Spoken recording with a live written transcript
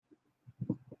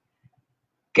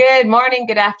Good morning,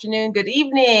 good afternoon, good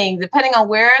evening, depending on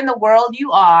where in the world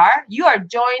you are. You are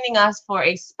joining us for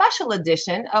a special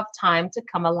edition of Time to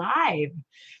Come Alive.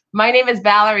 My name is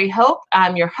Valerie Hope.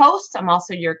 I'm your host. I'm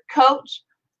also your coach.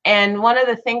 And one of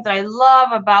the things that I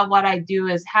love about what I do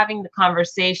is having the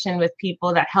conversation with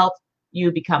people that help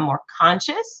you become more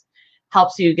conscious,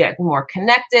 helps you get more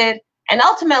connected, and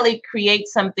ultimately create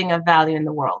something of value in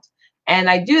the world. And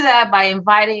I do that by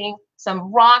inviting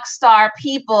some rock star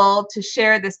people to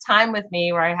share this time with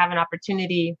me where I have an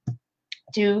opportunity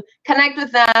to connect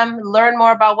with them, learn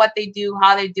more about what they do,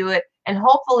 how they do it, and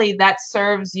hopefully that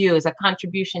serves you as a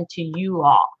contribution to you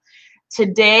all.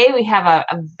 Today, we have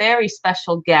a very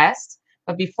special guest,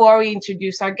 but before we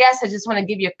introduce our guest, I just want to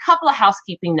give you a couple of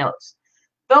housekeeping notes.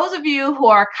 Those of you who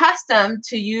are accustomed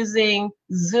to using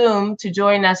Zoom to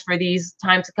join us for these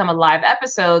Time to Come Alive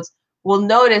episodes will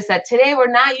notice that today we're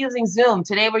not using Zoom.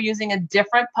 Today we're using a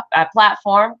different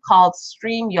platform called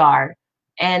StreamYard.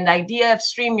 And the idea of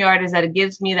StreamYard is that it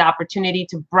gives me the opportunity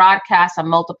to broadcast on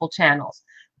multiple channels.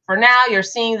 For now, you're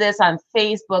seeing this on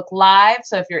Facebook Live.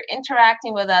 So if you're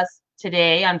interacting with us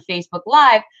today on Facebook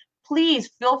Live,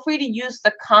 please feel free to use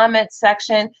the comment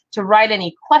section to write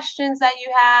any questions that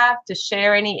you have, to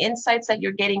share any insights that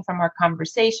you're getting from our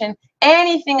conversation,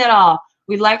 anything at all.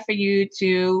 We'd like for you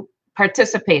to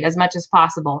participate as much as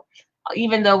possible.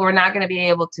 Even though we're not going to be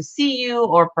able to see you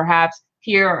or perhaps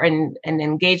hear and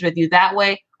engage with you that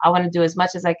way, I want to do as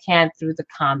much as I can through the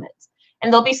comments.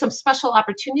 And there'll be some special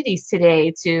opportunities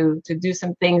today to do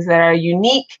some things that are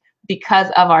unique because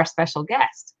of our special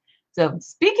guest. So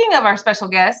speaking of our special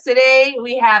guest, today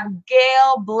we have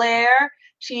Gail Blair.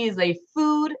 She is a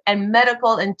food and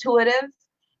medical intuitive.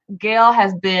 Gail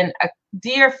has been a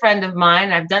dear friend of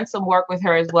mine. I've done some work with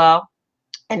her as well.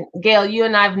 And Gail, you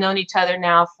and I have known each other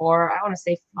now for, I want to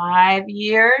say 5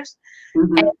 years.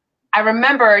 Mm-hmm. And I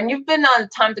remember, and you've been on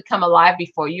Time to Come Alive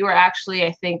before. You were actually,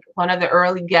 I think, one of the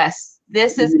early guests.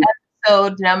 This is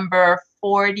episode number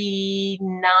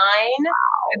 49, I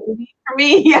believe, for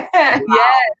me. Yeah, wow.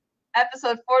 Yes,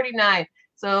 episode 49.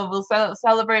 So we'll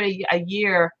celebrate a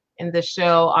year in the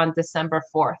show on December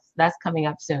 4th. That's coming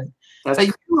up soon. But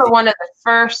you were one of the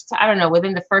first, I don't know,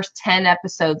 within the first 10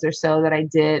 episodes or so that I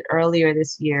did earlier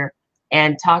this year,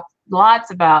 and talked lots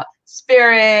about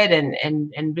spirit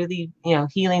and really,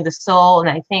 healing the soul. And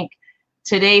I think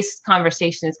today's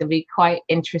conversation is going to be quite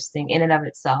interesting in and of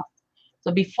itself.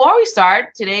 So before we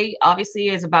start, today obviously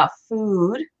is about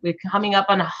food. We're coming up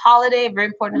on a holiday, a very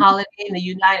important holiday in the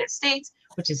United States,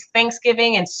 which is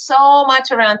Thanksgiving, and so much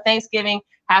around Thanksgiving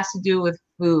has to do with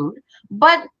food.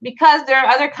 But because there are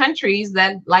other countries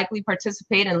that likely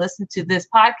participate and listen to this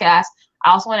podcast,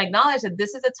 I also want to acknowledge that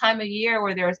this is a time of year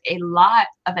where there's a lot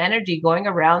of energy going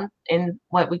around in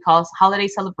what we call holiday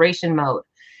celebration mode.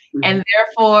 Mm-hmm. And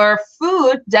therefore,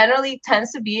 food generally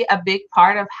tends to be a big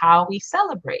part of how we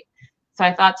celebrate. So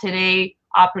I thought today,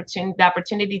 the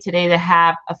opportunity today to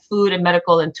have a food and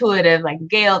medical intuitive like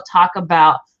Gail talk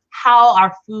about how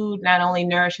our food not only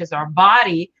nourishes our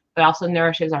body, but also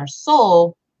nourishes our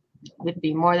soul would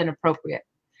be more than appropriate.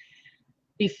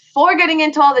 Before getting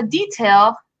into all the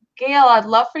detail, Gail, I'd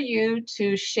love for you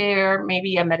to share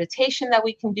maybe a meditation that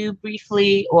we can do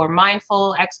briefly, or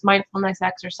mindfulness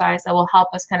exercise that will help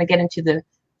us kind of get into the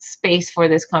space for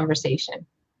this conversation.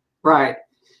 Right.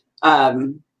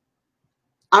 I'm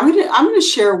gonna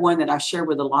share one that I share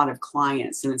with a lot of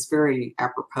clients, and it's very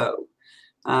apropos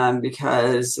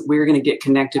because we're going to get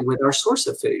connected with our source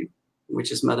of food,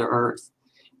 which is Mother Earth,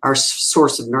 our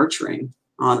source of nurturing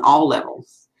on all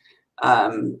levels,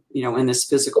 in this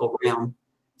physical realm.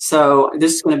 So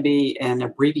this is going to be an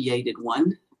abbreviated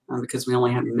one because we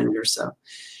only have a minute or so.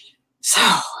 So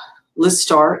let's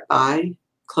start by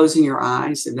closing your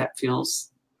eyes if that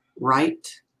feels right,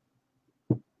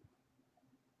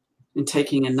 and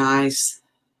taking a nice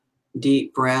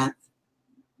deep breath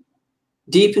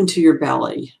deep into your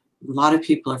belly. A lot of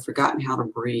people have forgotten how to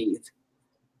breathe.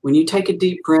 When you take a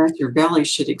deep breath, your belly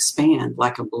should expand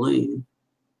like a balloon.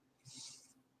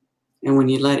 And when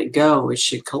you let it go, it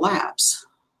should collapse,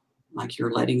 like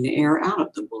you're letting the air out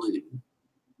of the balloon.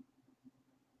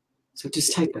 So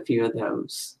just take a few of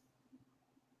those.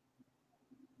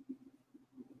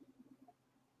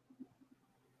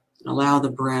 Allow the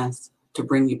breath to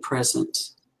bring you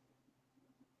present.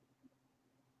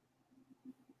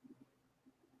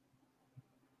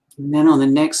 And then on the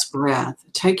next breath,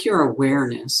 take your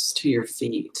awareness to your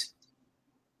feet.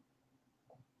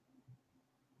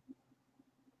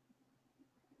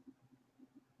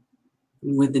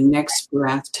 And with the next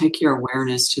breath, take your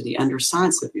awareness to the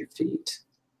undersides of your feet.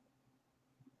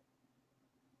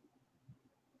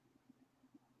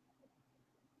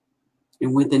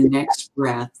 And with the next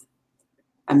breath,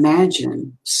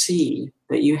 imagine, see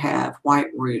that you have white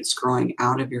roots growing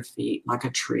out of your feet like a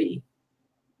tree.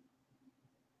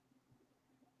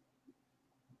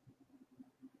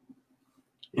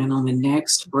 And on the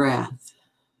next breath,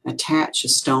 attach a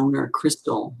stone or a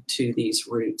crystal to these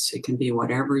roots. It can be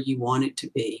whatever you want it to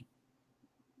be.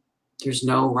 There's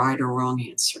no right or wrong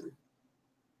answer.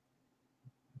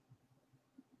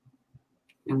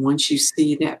 And once you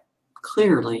see that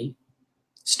clearly,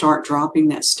 start dropping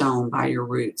that stone by your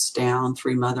roots down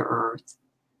through Mother Earth.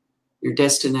 Your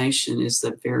destination is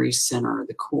the very center,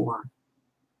 the core.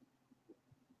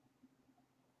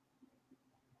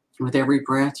 With every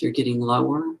breath, you're getting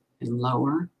lower and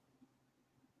lower.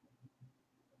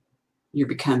 You're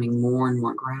becoming more and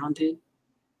more grounded,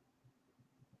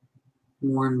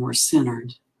 more and more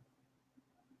centered.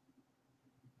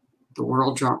 The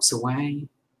world drops away.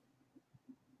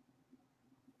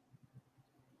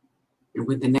 And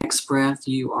with the next breath,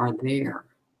 you are there.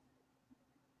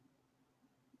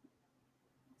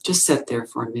 Just sit there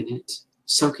for a minute,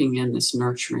 soaking in this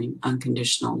nurturing,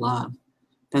 unconditional love.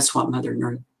 That's what Mother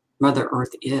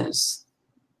Earth is.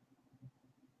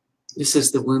 This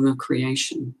is the womb of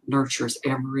creation, nurtures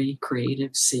every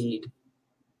creative seed.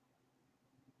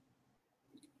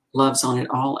 Loves on it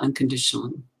all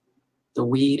unconditionally. The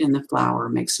weed and the flower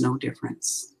makes no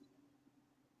difference.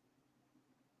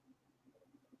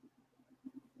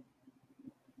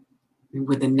 And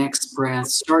with the next breath,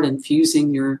 start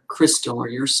infusing your crystal or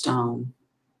your stone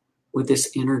with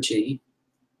this energy.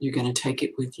 You're going to take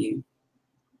it with you.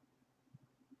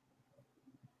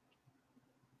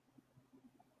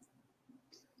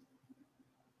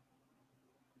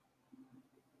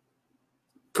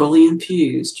 Fully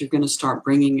infused, you're going to start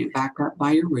bringing it back up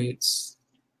by your roots,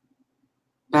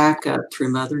 back up through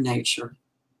Mother Nature,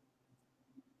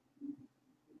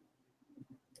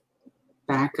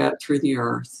 back up through the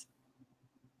earth,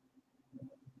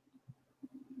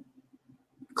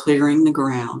 clearing the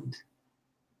ground,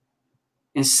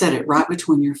 and set it right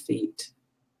between your feet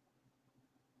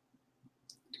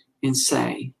and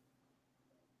say,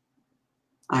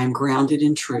 I am grounded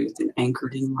in truth and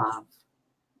anchored in love.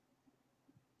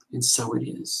 And so it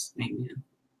is. Amen.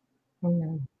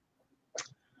 Amen.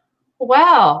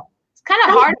 Well, it's kind of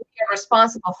hard to be a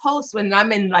responsible host when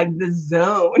I'm in like the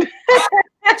zone.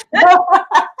 I'm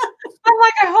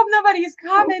like, I hope nobody's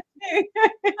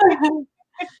commenting.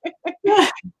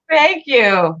 Thank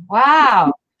you.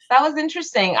 Wow. That was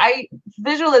interesting.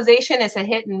 Visualization is a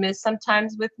hit and miss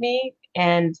sometimes with me.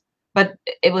 But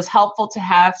it was helpful to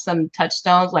have some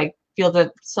touchstones, like feel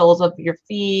the soles of your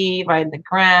feet, right in the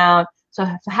ground. So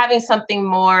having something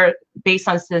more based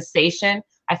on sensation,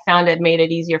 I found it made it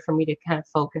easier for me to kind of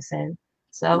focus in.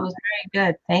 So it was very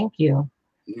good. Thank you.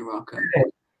 You're welcome.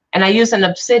 Good. And I use an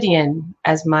obsidian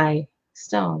as my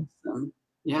stone.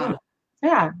 Yeah.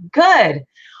 Yeah, good.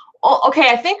 Oh, okay,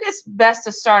 I think it's best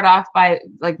to start off by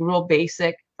like real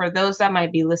basic for those that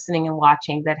might be listening and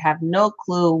watching that have no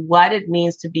clue what it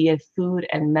means to be a food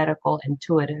and medical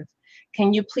intuitive.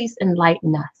 Can you please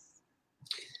enlighten us?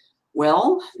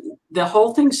 Well, the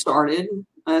whole thing started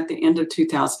at the end of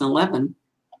 2011.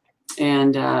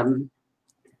 And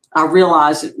I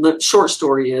realized, the short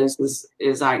story is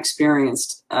I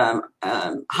experienced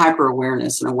hyper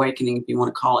awareness and awakening, if you want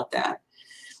to call it that.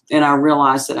 And I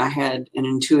realized that I had an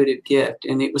intuitive gift,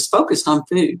 and it was focused on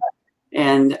food.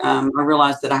 And I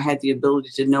realized that I had the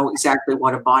ability to know exactly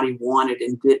what a body wanted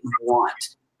and didn't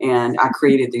want. And I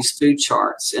created these food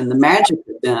charts. And the magic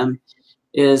of them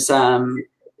is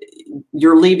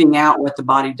you're leaving out what the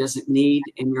body doesn't need,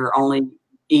 and you're only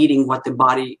eating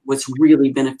what's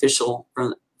really beneficial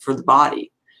for the body.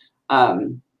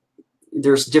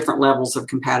 There's different levels of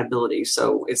compatibility.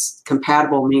 So it's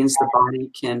compatible means the body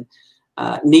can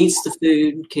needs the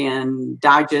food, can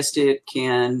digest it,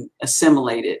 can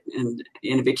assimilate it. And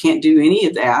if it can't do any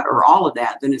of that or all of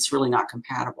that, then it's really not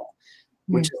compatible,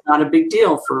 which is not a big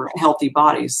deal for healthy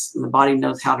bodies. And the body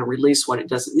knows how to release what it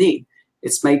doesn't need.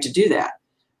 It's made to do that.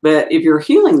 But if you're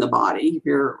healing the body,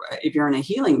 if you're in a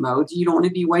healing mode, you don't want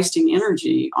to be wasting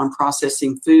energy on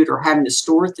processing food or having to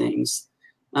store things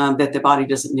that the body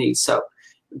doesn't need. So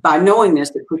by knowing this,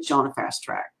 it puts you on a fast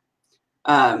track.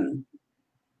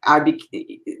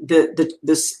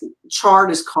 This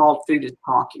chart is called Food is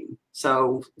Talking.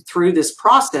 So through this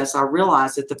process, I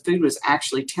realized that the food was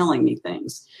actually telling me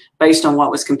things based on what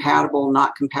was compatible,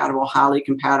 not compatible, highly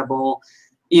compatible,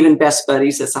 even best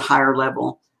buddies. That's a higher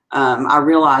level. I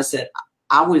realized that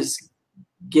I was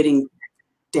getting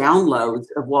downloads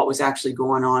of what was actually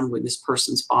going on with this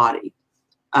person's body.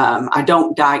 I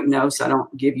don't diagnose. I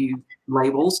don't give you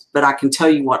labels, but I can tell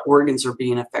you what organs are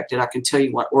being affected. I can tell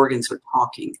you what organs are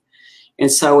talking.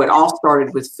 And so it all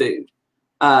started with food.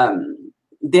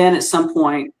 Then at some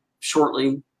point,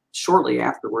 shortly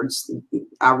afterwards,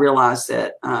 I realized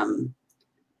that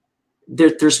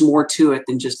there's more to it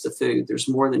than just the food. There's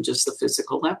more than just the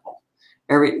physical level.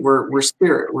 We're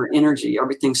spirit, we're energy.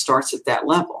 Everything starts at that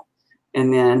level,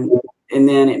 and then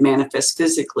it manifests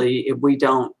physically if we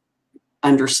don't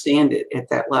understand it at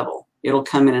that level. It'll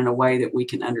come in a way that we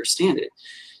can understand it.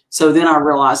 So then I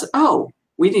realized, oh,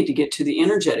 we need to get to the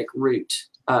energetic root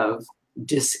of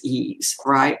dis-ease,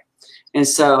 right? And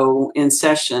so in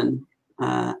session,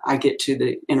 I get to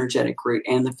the energetic root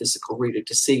and the physical root of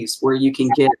disease, where you can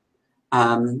get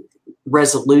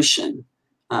resolution,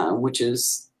 which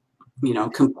is,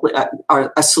 complete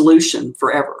a solution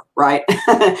forever, right?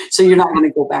 So you're not going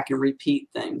to go back and repeat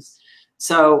things.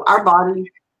 So our body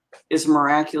is a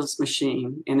miraculous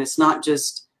machine, and it's not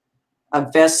just a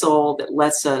vessel that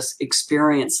lets us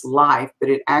experience life, but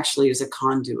it actually is a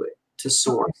conduit to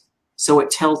source. So it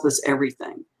tells us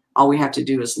everything. All we have to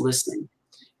do is listen.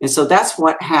 And so that's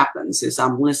what happens is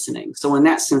I'm listening. So in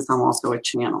that sense, I'm also a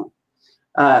channel.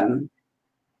 There's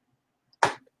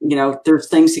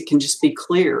things that can just be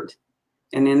cleared.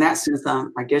 And in that sense,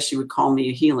 I guess you would call me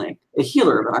a healer,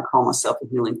 but I call myself a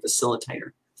healing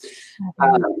facilitator.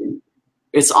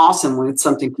 It's awesome when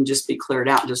something can just be cleared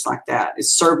out just like that.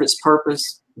 It's served its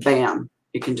purpose, bam,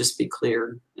 it can just be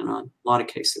cleared in a lot of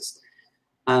cases.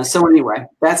 So anyway,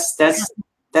 that's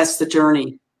the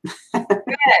journey.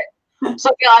 Good.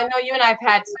 So Gail, I know you and I have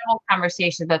had several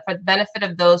conversations, but for the benefit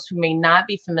of those who may not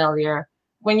be familiar,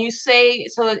 when you say,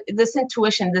 so this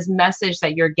intuition, this message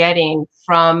that you're getting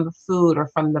from food or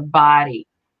from the body,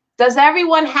 does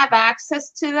everyone have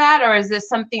access to that, or is this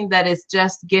something that is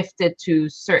just gifted to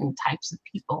certain types of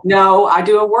people? No, I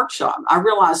do a workshop. I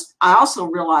also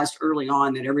realized early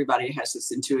on that everybody has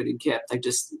this intuitive gift. They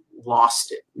just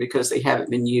lost it because they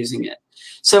haven't been using it.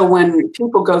 So when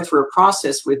people go through a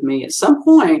process with me, at some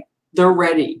point, they're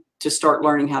ready to start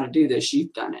learning how to do this.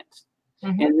 You've done it.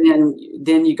 Mm-hmm. And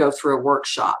then you go through a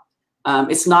workshop.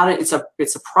 It's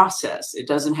a process. It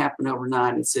doesn't happen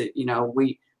overnight.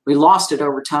 We lost it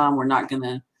over time. We're not going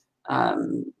to,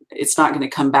 it's not going to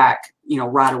come back,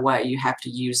 right away. You have to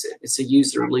use it. It's a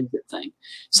use it or leave it thing.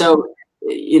 So,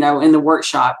 in the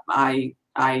workshop, I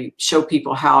show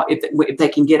people how, if they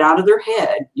can get out of their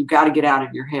head, you've got to get out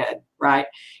of your head, right?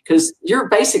 Because you're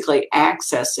basically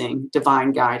accessing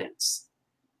divine guidance.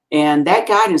 And that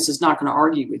guidance is not going to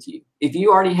argue with you. If you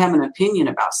already have an opinion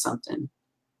about something,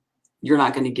 you're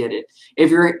not going to get it. If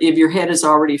your head is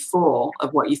already full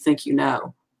of what you think you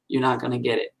know, you're not going to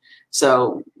get it.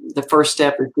 So the first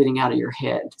step is getting out of your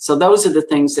head. So those are the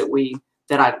things that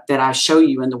I show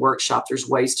you in the workshop. There's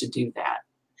ways to do that.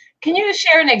 Can you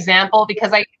share an example?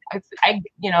 Because I can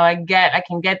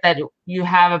get that we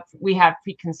have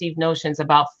preconceived notions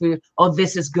about food. Oh,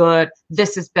 this is good.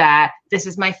 This is bad. This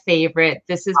is my favorite.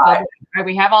 This is good.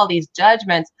 We have all these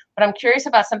judgments, but I'm curious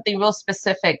about something real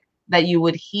specific that you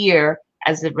would hear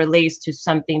as it relates to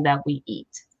something that we eat.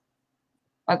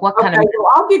 Like what kind of?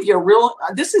 Well, I'll give you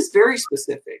this is very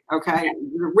specific. Okay.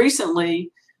 Recently,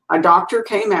 a doctor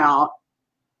came out,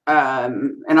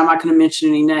 and I'm not going to mention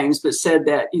any names, but said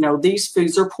that, these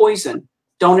foods are poison.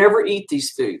 Don't ever eat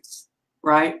these foods,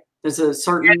 right? There's a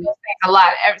certain... a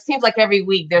lot. It seems like every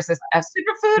week there's a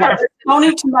superfood. Don't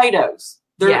eat tomatoes.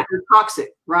 They're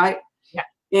toxic, right? Yeah.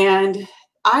 And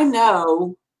I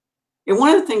know, and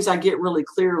one of the things I get really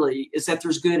clearly is that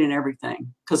there's good in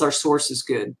everything because our source is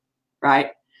good,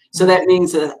 right? So that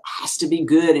means that it has to be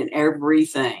good in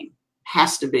everything.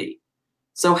 Has to be.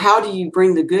 So how do you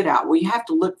bring the good out? Well, you have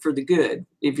to look for the good.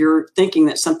 If you're thinking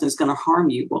that something's going to harm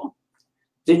you, well,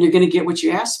 then you're going to get what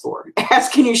you ask for.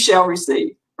 Ask and you shall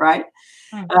receive, right?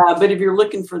 But if you're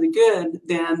looking for the good,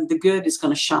 then the good is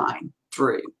going to shine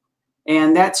through.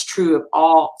 And that's true of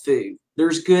all food.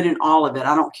 There's good in all of it.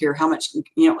 I don't care how much,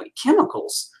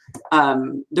 chemicals.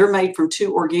 They're made from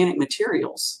 2 organic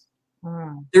materials.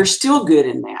 There's still good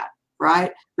in that,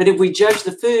 right? But if we judge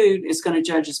the food, it's going to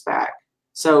judge us back.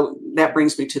 So that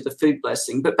brings me to the food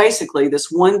blessing. But basically,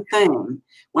 this one thing,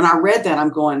 when I read that, I'm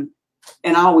going,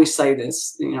 and I always say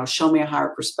this, show me a higher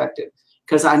perspective,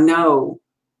 because I know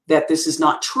that this is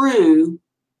not true,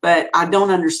 but I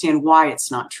don't understand why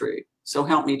it's not true. So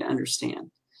help me to understand,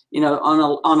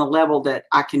 on a level that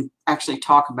I can actually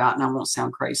talk about and I won't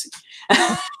sound crazy.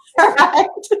 Right?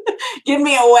 Give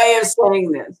me a way of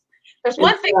saying this. There's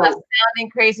one thing that's sounding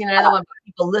crazy and another one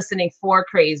people listening for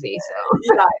crazy. So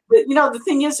yeah, but, the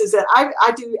thing is that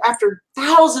I do, after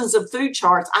thousands of food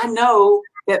charts, I know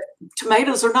that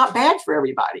tomatoes are not bad for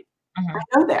everybody. I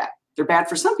know that. They're bad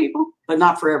for some people, but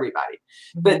not for everybody.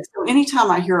 Mm-hmm. But so anytime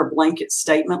I hear a blanket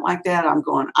statement like that,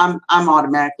 I'm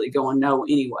automatically going no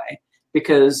anyway,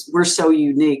 because we're so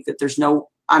unique that there's no,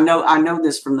 I know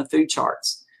this from the food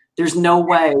charts. There's no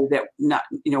way that not,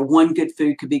 one good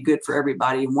food could be good for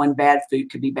everybody and one bad food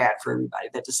could be bad for everybody.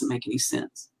 That doesn't make any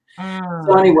sense.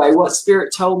 So anyway, what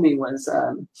Spirit told me was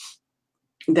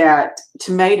that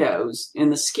tomatoes in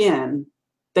the skin,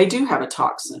 they do have a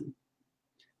toxin,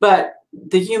 but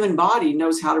the human body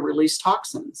knows how to release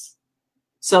toxins.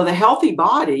 So the healthy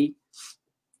body,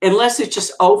 unless it's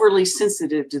just overly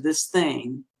sensitive to this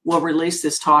thing, will release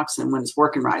this toxin when it's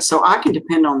working right. So I can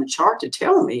depend on the chart to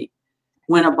tell me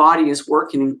when a body is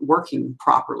working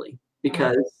properly,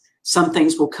 because some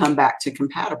things will come back to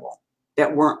compatible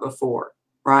that weren't before,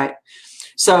 right?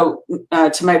 So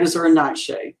tomatoes are a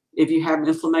nightshade. If you have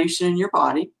inflammation in your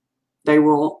body, they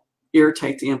will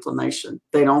irritate the inflammation.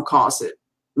 They don't cause it.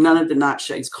 None of the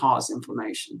nightshades cause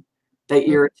inflammation. They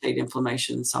irritate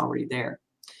inflammation that's already there.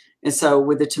 And so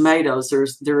with the tomatoes,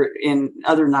 there in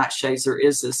other nightshades, there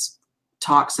is this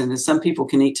toxin. And some people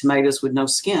can eat tomatoes with no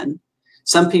skin.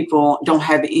 Some people don't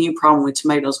have any problem with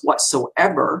tomatoes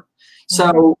whatsoever.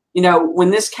 So,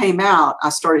 when this came out, I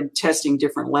started testing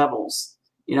different levels.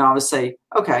 I would say,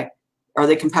 okay, are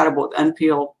they compatible with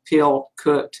unpeeled, peeled,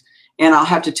 cooked? And I'll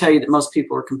have to tell you that most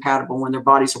people are compatible when their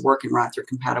bodies are working right. They're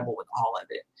compatible with all of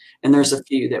it. And there's a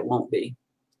few that won't be.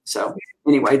 So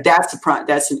anyway,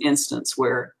 that's an instance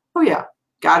where, oh yeah,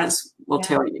 guidance will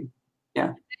tell you.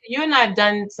 Yeah. You and I have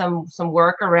done some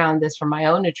work around this for my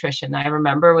own nutrition. I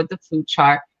remember with the food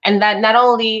chart, and that not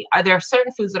only are there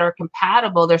certain foods that are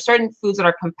compatible, there are certain foods that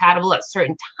are compatible at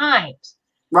certain times.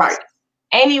 Right.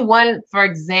 Anyone, for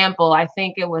example, I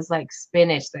think it was like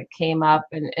spinach that came up,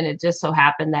 and it just so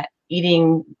happened that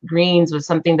eating greens was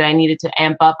something that I needed to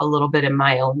amp up a little bit in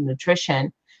my own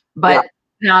nutrition. But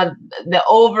now the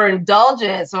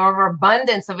overindulgence or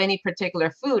overabundance of any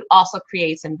particular food also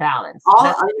creates imbalance.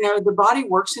 The body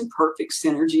works in perfect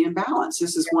synergy and balance.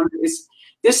 This is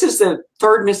this is the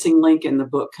third missing link in the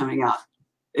book coming out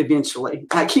eventually.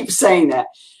 I keep saying that.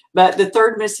 But the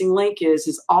third missing link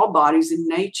is all bodies in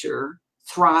nature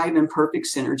thrive in perfect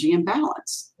synergy and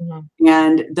balance.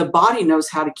 And the body knows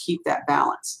how to keep that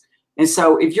balance. And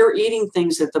so if you're eating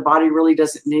things that the body really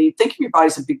doesn't need, think of your body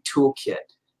as a big toolkit.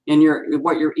 And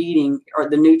what you're eating are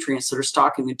the nutrients that are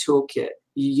stocking the toolkit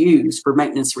you use for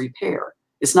maintenance repair.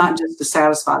 It's not just to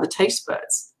satisfy the taste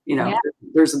buds.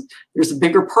 There's a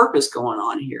bigger purpose going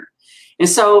on here. And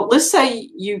so let's say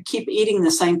you keep eating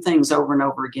the same things over and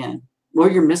over again.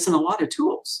 Well, you're missing a lot of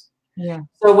tools. Yeah.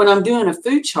 So when I'm doing a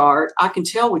food chart, I can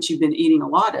tell what you've been eating a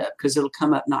lot of, because it'll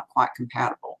come up not quite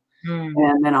compatible.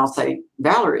 And then I'll say,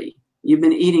 Valerie, you've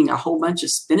been eating a whole bunch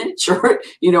of spinach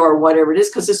or whatever it is,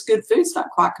 because it's good food. It's not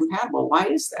quite compatible. Why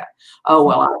is that? Oh,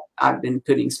 well, I've been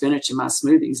putting spinach in my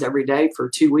smoothies every day for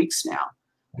 2 weeks now.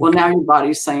 Well, now your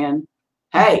body's saying,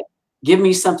 hey, give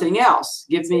me something else.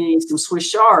 Give me some Swiss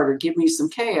chard, or give me some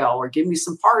kale, or give me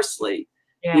some parsley.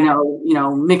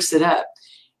 Mix it up.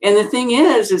 And the thing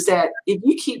is that if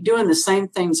you keep doing the same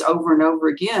things over and over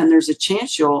again, there's a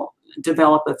chance you'll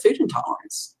develop a food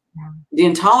intolerance. The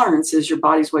intolerance is your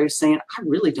body's way of saying, I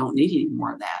really don't need any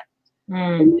more of that.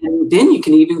 And then you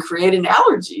can even create an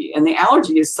allergy. And the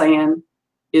allergy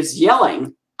is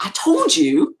yelling, I told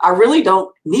you, I really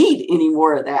don't need any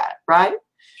more of that, right?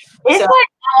 It's like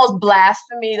almost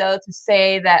blasphemy, though, to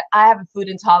say that I have a food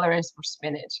intolerance for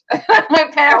spinach.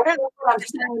 My parents. What I'm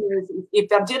saying is,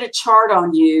 if I did a chart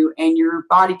on you and your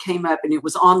body came up and it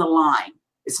was on the line,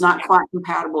 it's not quite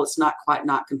compatible. It's not quite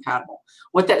not compatible.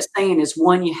 What that's saying is,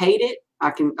 one, you hate it. I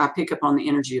pick up on the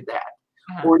energy of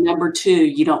that. Or number two,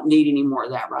 you don't need any more of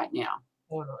that right now.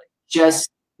 Totally. Just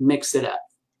mix it up.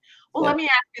 Well, let me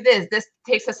ask you this. This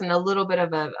takes us in a little bit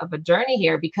of a journey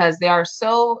here, because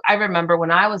I remember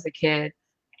when I was a kid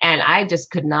and I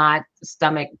just could not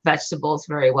stomach vegetables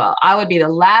very well. I would be the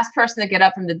last person to get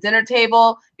up from the dinner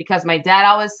table, because my dad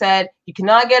always said, you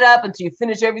cannot get up until you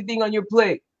finish everything on your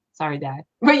plate. Sorry, Dad,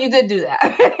 but you did do that.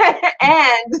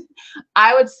 And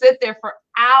I would sit there for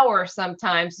hours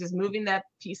sometimes, just moving that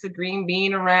piece of green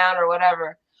bean around or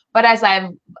whatever. But as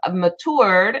I've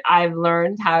matured, I've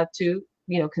learned how to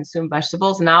consume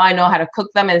vegetables. Now I know how to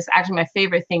cook them, and it's actually my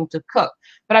favorite thing to cook.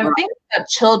 But I'm thinking about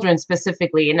children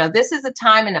specifically. This is a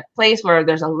time and a place where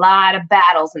there's a lot of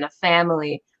battles in a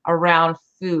family around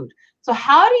food. So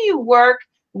how do you work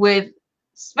with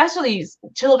especially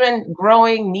children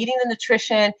growing, needing the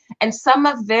nutrition, and some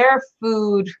of their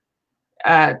food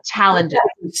challenges?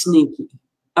 Sneaky.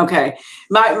 Okay.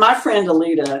 My friend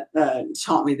Alita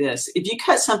taught me this. If you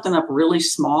cut something up really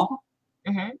small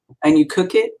and you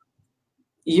cook it,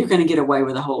 you're going to get away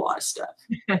with a whole lot of stuff.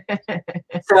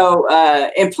 So,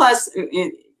 and plus,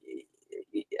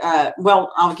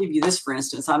 well, I'll give you this, for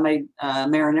instance. I made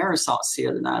marinara sauce the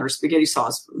other night, or spaghetti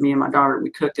sauce. Me and my daughter,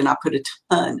 we cooked, and I put a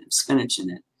ton of spinach in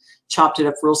it, chopped it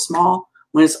up real small.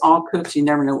 When it's all cooked, you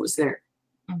never know what's there.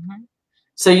 Mm-hmm.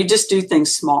 So you just do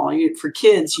things small. For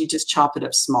kids, you just chop it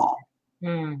up small.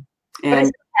 Mm. And but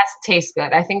it has to taste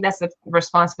good. I think that's the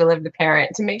responsibility of the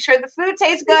parent, to make sure the food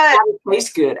tastes good.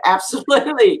 Tastes good,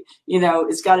 absolutely.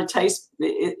 It's got to taste.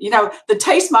 The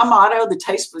taste. My motto: the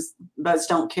taste buds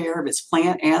don't care if it's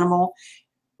plant, animal,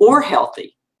 or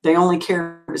healthy. They only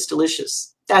care if it's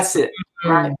delicious. That's it,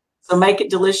 right? So make it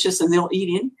delicious, and they'll eat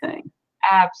anything.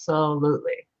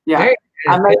 Absolutely. Yeah.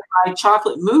 I made my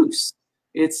chocolate mousse.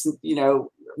 It's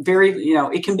very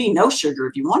it can be no sugar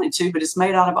if you wanted to, but it's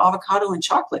made out of avocado and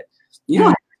chocolate. You don't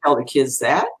have to tell the kids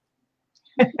that.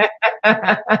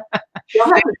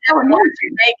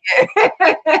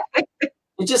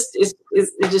 It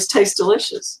just tastes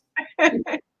delicious.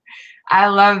 I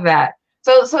love that.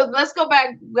 So let's go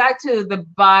back to the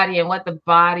body and what the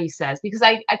body says, because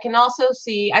I can also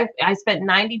see, I spent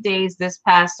 90 days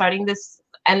starting this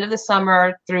end of the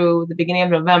summer through the beginning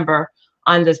of November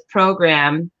on this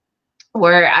program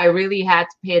where I really had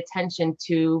to pay attention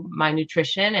to my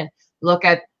nutrition and look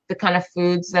at the kind of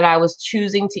foods that I was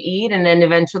choosing to eat, and then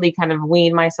eventually kind of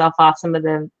wean myself off some of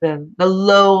the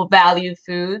low value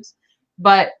foods.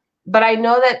 But I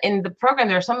know that in the program,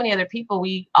 there are so many other people,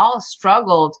 we all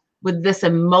struggled with this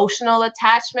emotional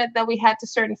attachment that we had to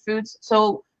certain foods.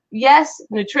 So yes,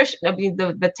 nutrition, I mean,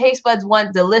 the taste buds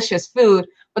want delicious food,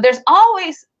 but there's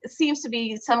always seems to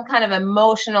be some kind of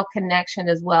emotional connection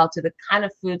as well to the kind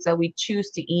of foods that we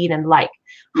choose to eat and like.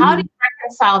 How do you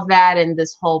reconcile that in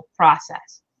this whole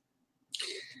process?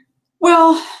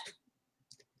 Well,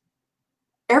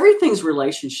 everything's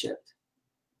relationship.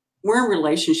 We're in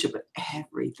relationship with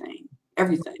everything.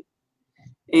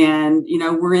 And,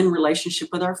 we're in relationship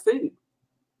with our food.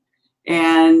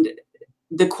 And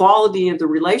the quality of the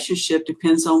relationship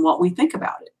depends on what we think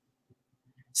about it.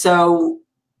 So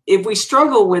if we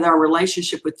struggle with our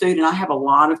relationship with food, and I have a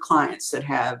lot of clients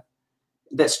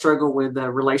that struggle with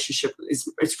the relationship,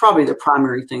 it's probably the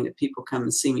primary thing that people come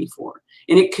and see me for.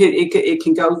 And it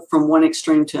can go from one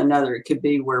extreme to another. It could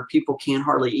be where people can't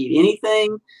hardly eat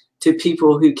anything to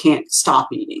people who can't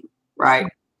stop eating, right?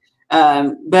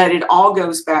 But it all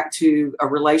goes back to a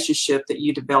relationship that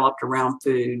you developed around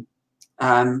food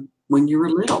when you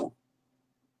were little.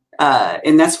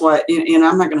 And that's what, and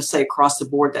I'm not going to say across the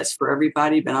board that's for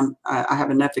everybody, but I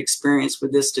have enough experience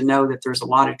with this to know that there's a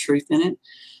lot of truth in it.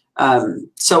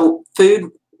 So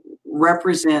food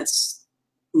represents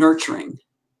nurturing.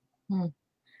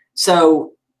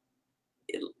 So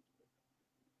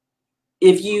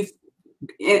if you,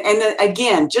 and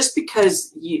again, just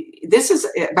because this is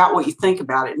about what you think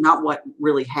about it, not what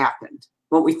really happened.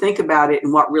 What we think about it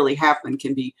and what really happened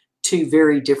can be two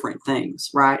very different things,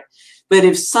 right? But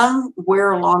if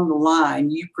somewhere along the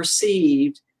line you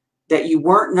perceived that you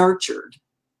weren't nurtured,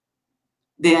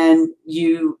 then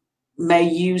you may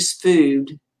use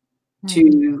food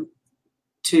to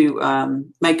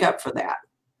make up for that.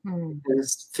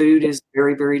 Because food is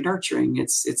very, very nurturing.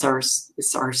 It's our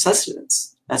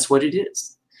sustenance. That's what it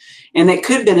is. And it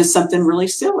could have been something really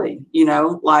silly,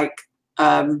 like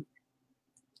who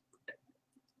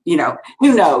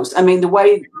knows? I mean, the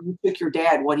way you took your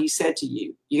dad, what he said to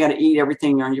you, you got to eat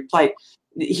everything on your plate.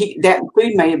 That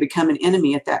food may have become an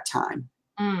enemy at that time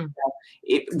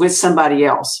with somebody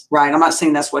else, right? I'm not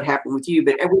saying that's what happened with you,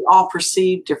 but we all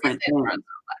perceive different things.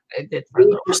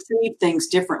 We perceive things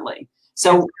differently.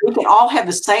 So we can all have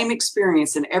the same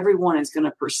experience, and everyone is going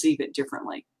to perceive it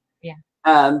differently. Yeah.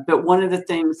 But one of the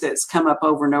things that's come up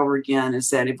over and over again is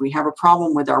that if we have a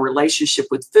problem with our relationship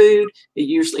with food, it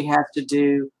usually has to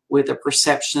do with a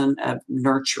perception of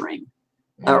nurturing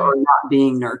or not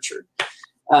being nurtured.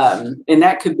 And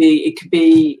that could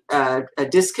be a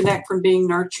disconnect from being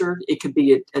nurtured. It could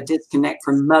be a disconnect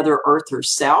from Mother Earth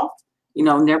herself,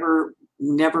 never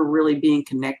really being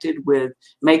connected with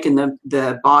making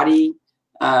the body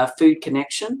food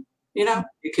connection.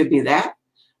 It could be that.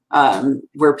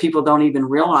 Where people don't even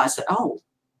realize that,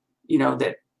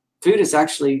 that food is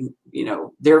actually,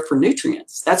 there for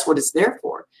nutrients. That's what it's there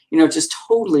for, just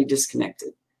totally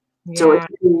disconnected. Yeah. So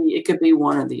it could be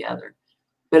one or the other,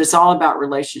 but it's all about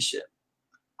relationship.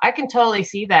 I can totally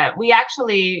see that. We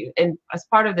actually, as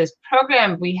part of this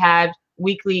program, we had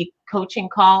weekly coaching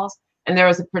calls, and there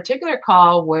was a particular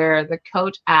call where the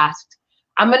coach asked,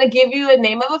 I'm going to give you a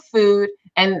name of a food,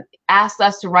 and asked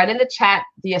us to write in the chat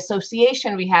the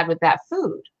association we had with that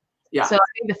food. Yeah. So I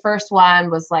think the first one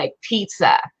was like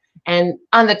pizza. And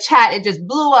on the chat, it just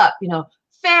blew up,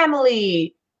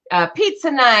 family,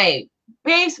 pizza night,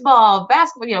 baseball,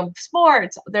 basketball,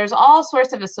 sports. There's all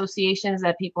sorts of associations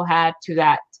that people had to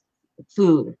that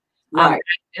food. Right.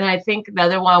 And I think the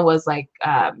other one was like,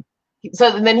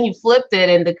 so then he flipped it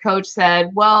and the coach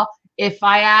said, well, if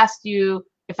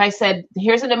I said,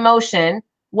 here's an emotion,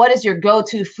 what is your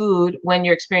go-to food when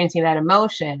you're experiencing that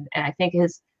emotion? And I think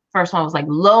his first one was like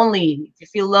lonely, if you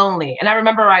feel lonely. And I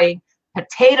remember writing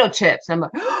potato chips. I'm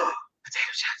like, oh,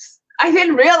 potato chips. I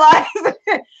didn't realize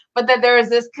but that there was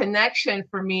this connection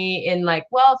for me in like,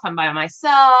 well, if I'm by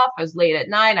myself, I was late at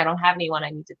night, I don't have anyone I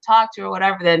need to talk to or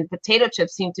whatever, then potato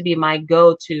chips seem to be my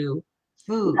go-to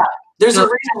food. Yeah. There's a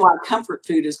reason why comfort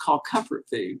food is called comfort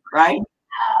food, right?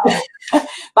 By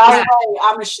the way,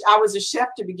 I was a chef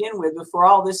to begin with before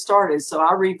all this started, so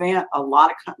I revamped a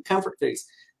lot of comfort foods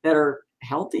that are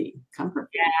healthy. Comfort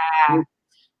food.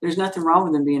 There's nothing wrong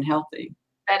with them being healthy.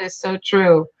 That is so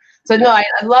true. So no, I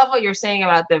love what you're saying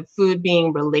about the food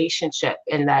being relationship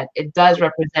and that it does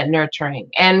represent nurturing.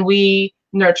 And we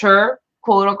nurture,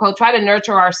 quote unquote, try to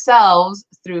nurture ourselves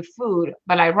through food.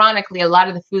 But ironically, a lot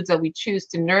of the foods that we choose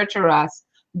to nurture us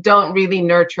don't really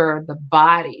nurture the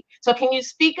body. So can you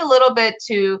speak a little bit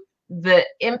to the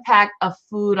impact of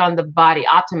food on the body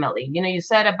optimally? You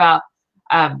said about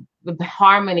the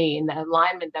harmony and the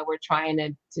alignment that we're trying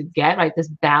to get, right? This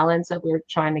balance that we're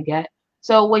trying to get.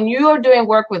 So when you are doing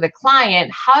work with a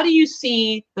client, how do you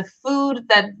see the food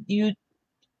that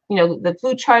the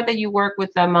food chart that you work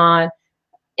with them on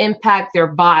impact their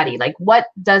body? Like what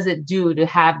does it do to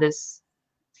have this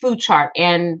food chart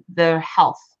and their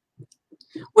health?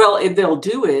 Well, if they'll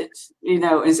do it,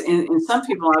 and some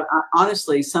people,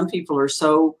 honestly, some people are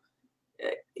so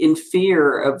in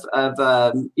fear of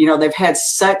they've had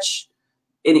such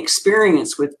an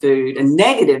experience with food, a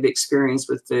negative experience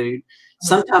with food.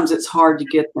 Sometimes it's hard to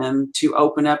get them to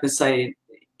open up and say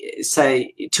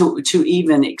to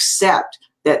even accept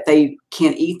that they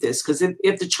can eat this. Because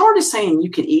if the chart is saying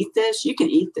you can eat this, you can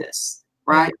eat this,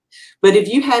 right? But if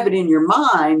you have it in your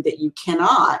mind that you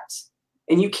cannot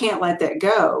and you can't let that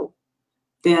go,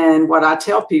 then what I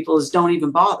tell people is don't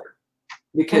even bother.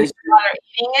 Because bother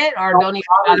eating it or don't even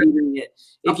bother eating it.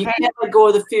 If you can't let go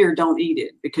of the fear, don't eat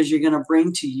it, because you're going to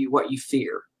bring to you what you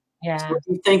fear. Yeah. So if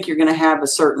you think you're going to have a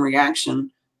certain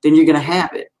reaction, then you're going to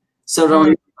have it. So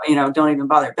don't even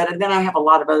bother. But then I have a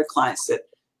lot of other clients that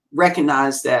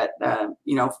recognize that,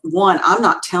 one, I'm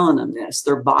not telling them this.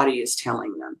 Their body is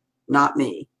telling them, not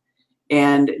me.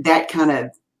 And that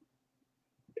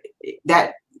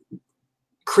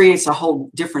creates a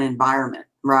whole different environment,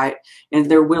 right? And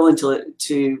they're willing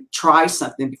to try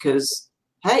something because,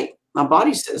 hey, my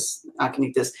body says I can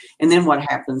eat this. And then what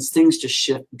happens? Things just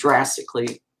shift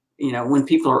drastically. When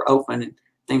people are open, and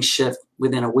things shift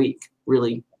within a week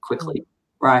really quickly,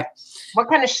 right? What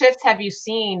kind of shifts have you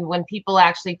seen when people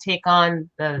actually take on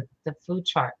the food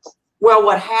charts? Well,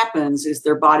 what happens is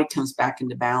their body comes back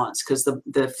into balance because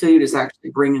the food is actually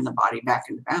bringing the body back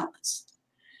into balance.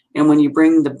 And when you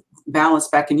bring the balance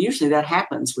back, and usually that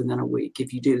happens within a week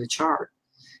if you do the chart,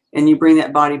 and you bring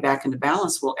that body back into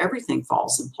balance, well, everything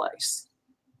falls in place,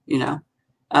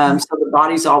 So the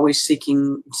body's always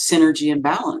seeking synergy and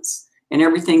balance, and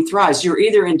everything thrives. You're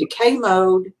either in decay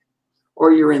mode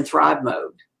or you're in thrive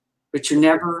mode, but you're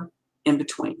never in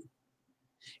between.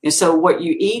 And so what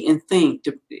you eat and think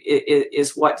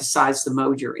is what decides the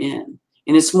mode you're in.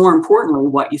 And it's more importantly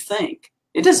what you think.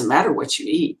 It doesn't matter what you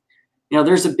eat.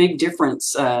 There's a big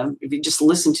difference. If you just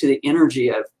listen to the energy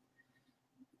of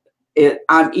it,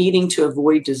 I'm eating to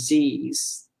avoid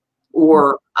disease,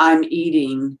 or I'm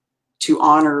eating to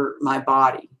honor my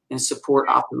body and support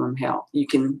optimum health. You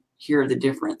can hear the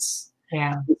difference.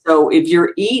 Yeah. So if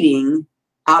you're eating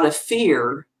out of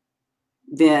fear,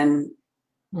 then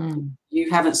you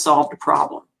haven't solved a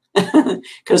problem,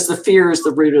 because the fear is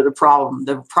the root of the problem.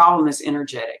 The problem is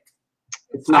energetic.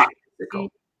 It's not physical.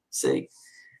 See?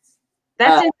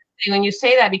 That's interesting when you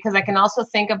say that, because I can also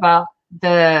think about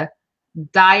the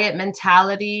diet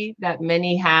mentality that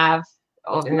many have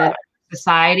in the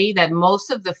society, that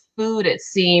most of the food, it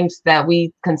seems, that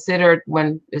we consider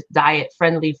when it's diet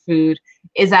friendly food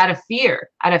is out of fear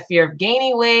of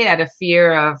gaining weight, out of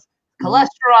fear of cholesterol,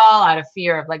 out of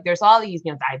fear of, like, there's all these,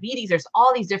 diabetes, there's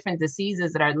all these different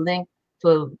diseases that are linked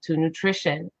to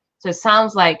nutrition. So it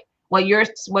sounds like what you're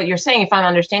saying, if I'm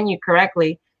understanding you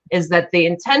correctly, is that the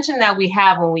intention that we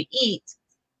have when we eat,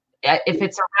 if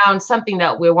it's around something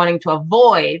that we're wanting to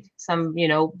avoid, some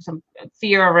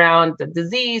fear around the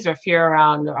disease or fear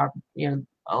around our,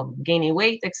 gaining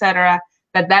weight, etc.,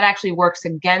 that actually works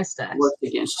against us. Works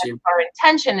against you. Our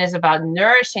intention is about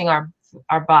nourishing our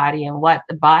our body and what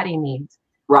the body needs.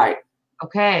 Right.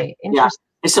 Okay. Yeah.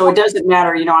 And so it doesn't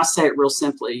matter, you know, I say it real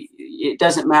simply. It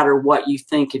doesn't matter what you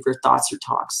think if your thoughts are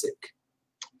toxic.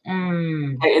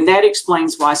 Okay, and that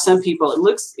explains why some people, it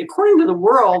looks, according to the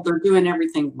world, they're doing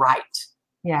everything right.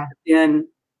 Yeah. Then,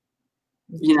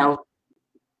 you know,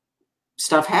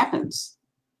 stuff happens.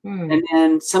 And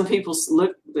then some people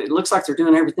it looks like they're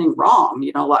doing everything wrong.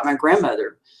 You know, like my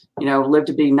grandmother, you know, lived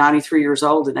to be 93 years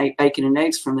old and ate bacon and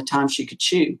eggs from the time she could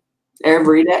chew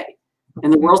every day.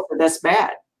 And the world said that's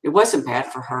bad. It wasn't bad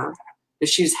for her, but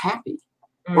she's happy.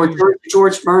 Or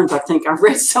George Burns, I think I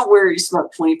read somewhere he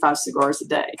smoked 25 cigars a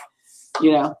day,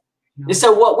 you know. And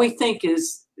so what we think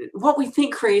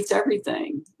creates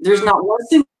everything. There's not one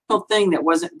single thing that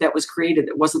was created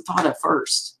that wasn't thought of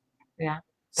first. Yeah.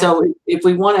 So if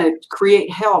we want to create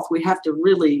health, we have to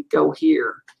really go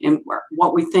here, and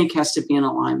what we think has to be in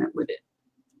alignment with it.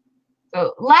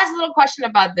 So last little question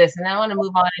about this, and then I want to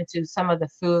move on into some of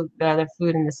the other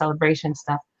food and the celebration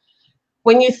stuff.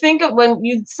 When you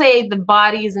say the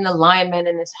body is in alignment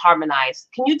and is harmonized,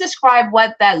 can you describe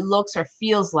what that looks or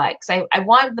feels like? Because I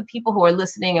want the people who are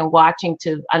listening and watching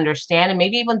to understand, and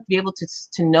maybe even be able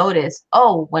to notice,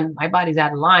 oh, when my body's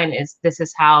out of line, this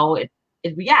is how it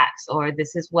reacts, or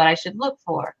this is what I should look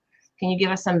for. Can you give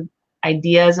us some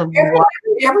ideas of what?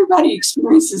 Everybody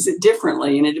experiences it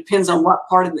differently, and it depends on what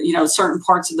part of the, you know, certain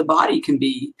parts of the body can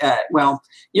be, well,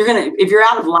 if you're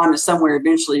out of alignment somewhere,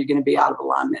 eventually you're going to be out of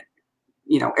alignment,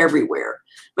 you know, everywhere.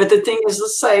 But the thing is,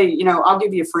 let's say, you know, I'll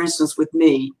give you, for instance, with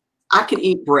me, I can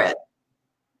eat bread,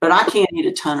 but I can't eat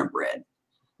a ton of bread.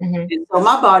 And so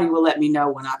my body will let me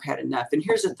know when I've had enough. And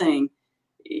here's the thing,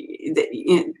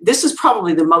 this is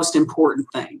probably the most important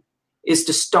thing, is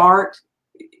to start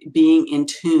being in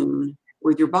tune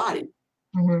with your body.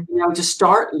 You know, to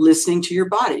start listening to your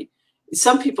body.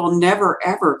 Some people never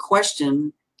ever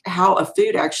question how a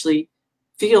food actually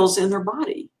feels in their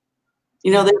body.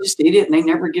 You know, they just eat it and they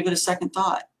never give it a second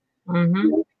thought.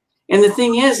 And the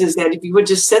thing is that if you would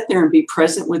just sit there and be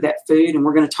present with that food, and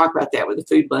we're going to talk about that with the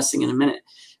food blessing in a minute,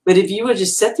 but if you would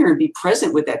just sit there and be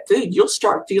present with that food, you'll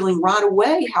start feeling right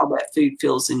away how that food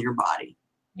feels in your body.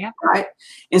 Yeah. Right.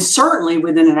 And certainly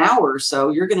within an hour or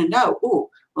so, you're going to know, oh,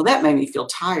 well, that made me feel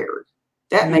tired.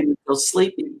 That made me feel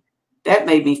sleepy. That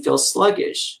made me feel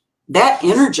sluggish. That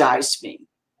energized me.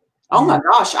 Oh my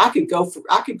gosh, I could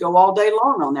go all day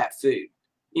long on that food.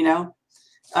 You know,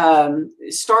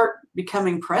 start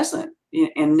becoming present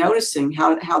and noticing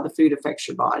how the food affects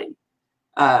your body.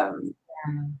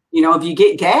 You know, if you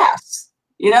get gas,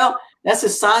 you know, that's a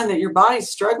sign that your body's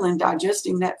struggling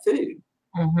digesting that food.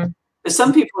 But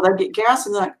some people, they get gas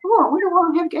and they're like, oh, I wonder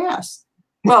why I have gas.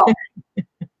 Well,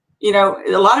 you know,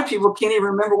 a lot of people can't even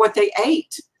remember what they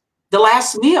ate the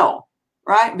last meal,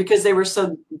 right? Because they were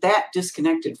that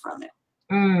disconnected from it.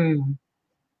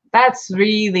 That's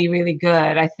really, really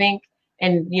good. I think,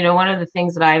 and you know, one of the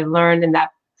things that I've learned in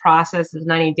that process of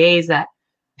 90 days, that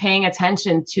paying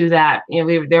attention to that, you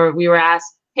know, we were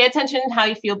asked, pay attention to how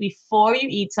you feel before you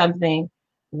eat something,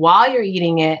 while you're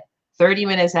eating it, 30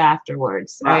 minutes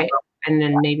afterwards, right? And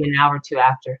then maybe an hour or two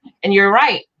after. And you're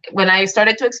right. When I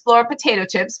started to explore potato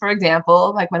chips, for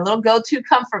example, like my little go-to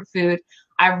comfort food,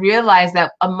 I realized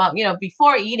that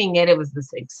before eating it, it was this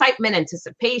excitement,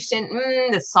 anticipation,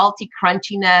 the salty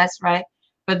crunchiness, right?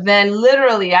 But then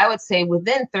literally, I would say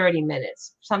within 30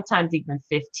 mintes, sometimes even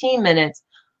 15 minutes,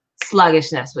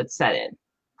 sluggishness would set in,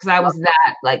 because I was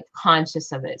that like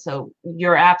conscious of it. So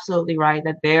you're absolutely right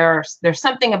that there's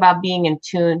something about being in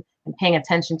tune and paying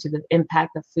attention to the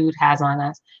impact that food has on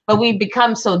us. But we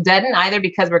become so deadened, either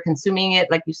because we're consuming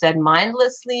it, like you said,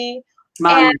 mindlessly.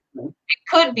 And it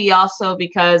could be also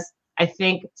because I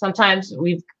think sometimes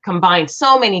we've combined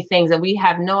so many things that we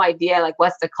have no idea, like,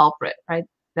 what's the culprit, right?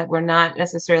 That we're not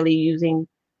necessarily using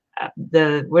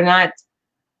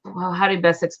well, how do you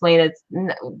best explain it?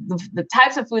 The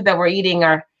types of food that we're eating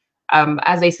are,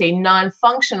 as they say,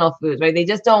 non-functional foods, right? They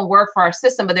just don't work for our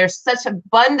system, but there's such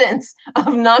abundance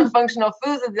of non-functional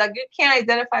foods that like you can't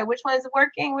identify which one is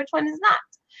working, which one is not.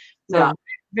 So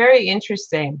very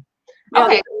interesting. Yeah,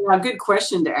 okay. A good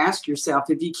question to ask yourself.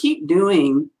 If you keep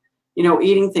doing, you know,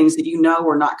 eating things that you know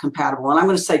are not compatible, and I'm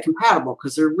going to say compatible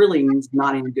because there really means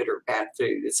not any good or bad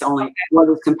food. It's only what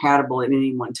is compatible at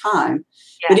any one time.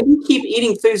 Yeah. But if you keep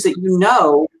eating foods that you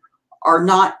know are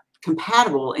not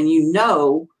compatible and you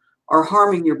know are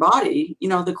harming your body, you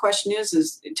know, the question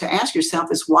is to ask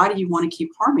yourself is, why do you want to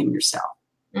keep harming yourself?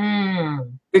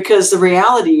 Because the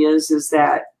reality is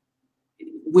that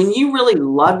when you really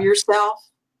love yourself,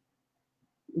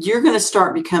 you're going to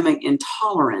start becoming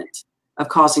intolerant of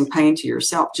causing pain to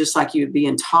yourself, just like you would be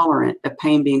intolerant of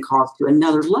pain being caused to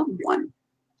another loved one,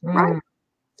 right?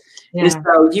 Yeah. And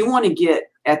so you want to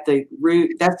get at the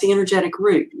root. That's the energetic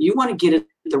root. You want to get at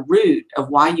the root of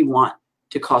why you want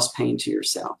to cause pain to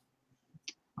yourself.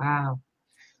 Wow.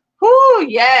 Whoo,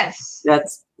 yes.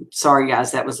 That's, sorry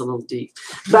guys, that was a little deep.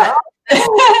 But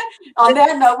on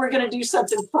that note, we're going to do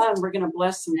something fun. We're going to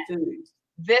bless some food.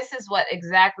 This is what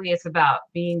exactly it's about,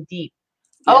 being deep.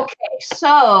 Yeah. Okay,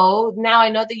 so now I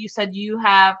know that you said you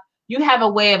have a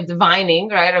way of divining,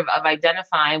 right, of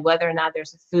identifying whether or not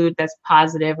there's a food that's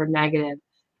positive or negative.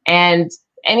 And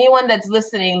anyone that's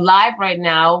listening live right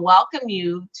now, welcome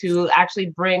you to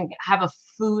actually have a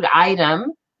food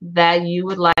item that you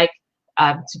would like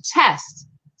to test.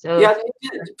 So yeah,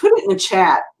 put it in the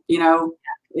chat, you know.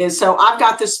 And so I've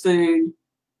got this food.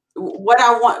 What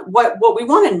we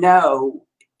want to know,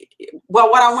 well,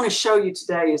 what I want to show you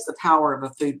today is the power of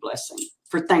a food blessing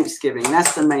for Thanksgiving.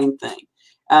 That's the main thing.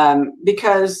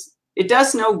 Because it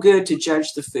does no good to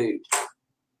judge the food.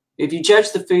 If you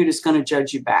judge the food, it's going to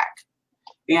judge you back.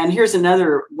 And here's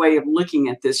another way of looking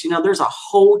at this. You know, there's a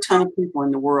whole ton of people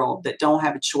in the world that don't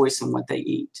have a choice in what they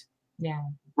eat. Yeah.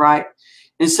 Right.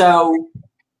 And so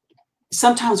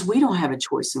sometimes we don't have a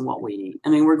choice in what we eat. I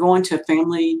mean, we're going to a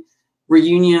family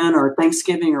reunion or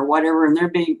Thanksgiving or whatever, and there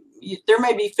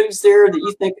may be foods there that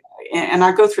you think, and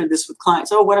I go through this with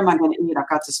clients, oh, what am I going to eat? I've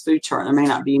got this food chart. There may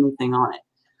not be anything on it.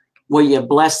 Well, you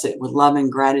bless it with love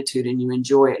and gratitude, and you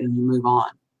enjoy it, and you move on.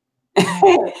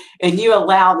 And you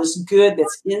allow this good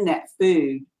that's in that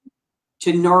food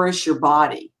to nourish your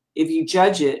body. If you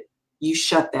judge it, you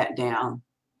shut that down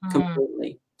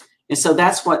completely. And so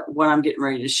that's what I'm getting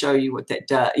ready to show you, what that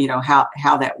does, you know,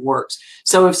 how that works.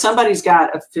 So if somebody's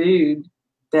got a food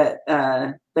that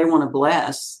they want to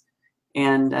bless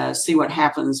and see what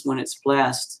happens when it's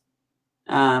blessed,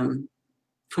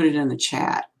 put it in the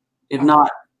chat. If not,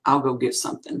 I'll go get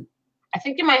something. I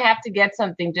think you might have to get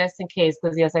something just in case,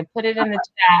 because yes, I put it in the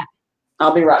chat.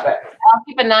 I'll be right back. I'll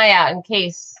keep an eye out in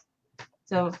case.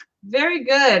 So very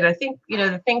good. I think, you know,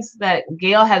 the things that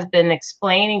Gail has been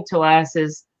explaining to us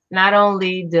is not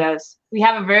only does we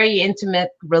have a very intimate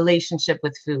relationship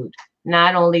with food,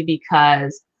 not only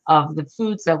because of the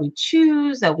foods that we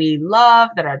choose, that we love,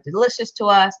 that are delicious to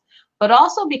us, but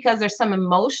also because there's some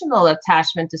emotional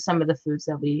attachment to some of the foods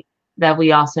that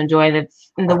we also enjoy, that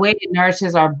in the way it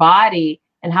nourishes our body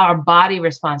and how our body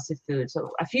responds to food.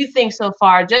 So a few things so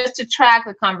far, just to track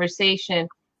the conversation,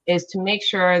 is to make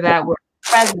sure that we're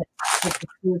present with the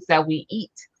foods that we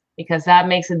eat, because that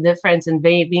makes a difference in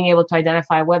being able to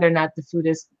identify whether or not the food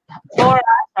is for us,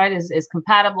 right, is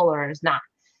compatible or is not.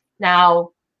 Now,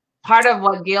 part of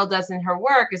what Gail does in her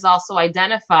work is also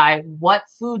identify what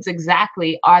foods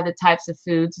exactly are the types of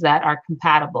foods that are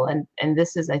compatible. And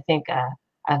this is, I think, a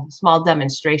small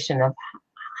demonstration of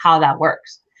how that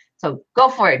works. So go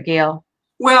for it, Gail.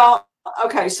 Well,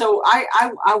 okay. So I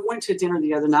went to dinner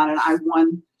the other night and I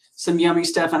won some yummy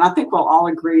stuff. And I think we'll all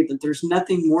agree that there's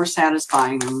nothing more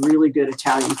satisfying than really good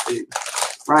Italian food,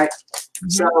 right? Mm-hmm.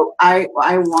 So I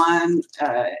won,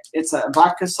 it's a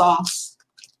vodka sauce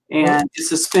and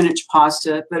it's a spinach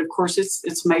pasta, but of course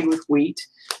it's made with wheat.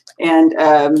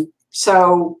 And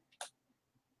so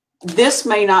this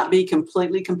may not be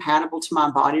completely compatible to my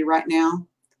body right now.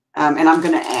 And I'm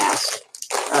going to ask.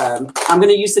 I'm going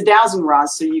to use the dowsing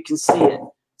rods so you can see it.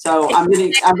 So I'm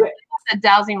going to. The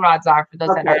dowsing rods are for those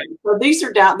that are. So these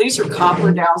are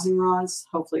copper dowsing rods.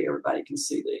 Hopefully everybody can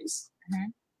see these.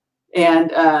 Mm-hmm.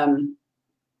 And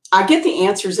I get the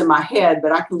answers in my head,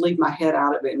 but I can leave my head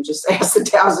out of it and just ask the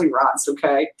dowsing rods.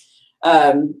 Okay.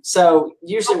 So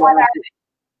usually what I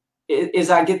do is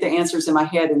I get the answers in my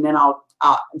head, and then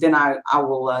I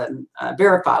will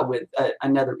verify with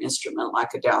another instrument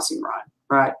like a dowsing rod,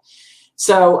 right?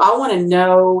 So I want to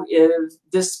know if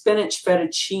this spinach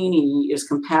fettuccine is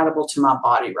compatible to my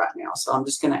body right now. So I'm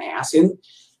just going to ask.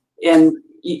 And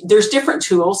there's different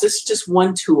tools. This is just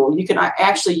one tool. You can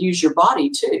actually use your body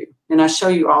too. And I show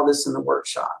you all this in the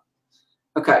workshop.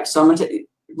 Okay, so I'm going to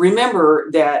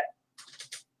remember that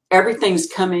everything's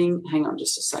coming. Hang on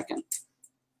just a second.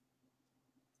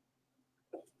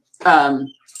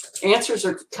 Answers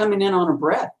are coming in on a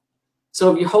breath.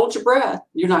 So if you hold your breath,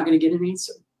 you're not going to get an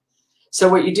answer. So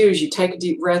what you do is you take a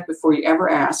deep breath before you ever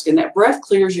ask, and that breath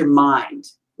clears your mind,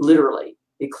 literally.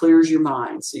 It clears your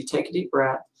mind. So you take a deep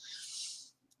breath,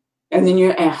 and then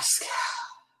you ask,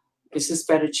 is this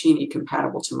fettuccine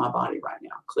compatible to my body right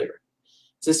now? Clear.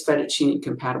 Is this fettuccine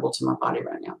compatible to my body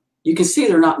right now? You can see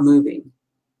they're not moving.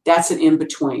 That's an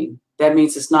in-between. That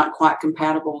means it's not quite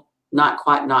compatible, not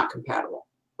quite not compatible,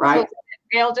 right?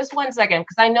 Gail, just 1 second,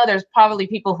 because I know there's probably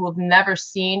people who have never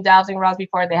seen dowsing rods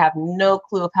before. They have no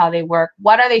clue of how they work.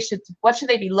 What should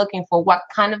they be looking for? What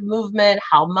kind of movement?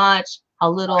 How much? How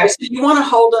little? Okay, so you want to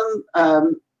hold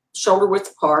them shoulder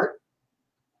width apart.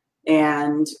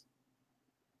 And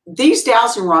these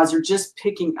dowsing rods are just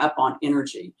picking up on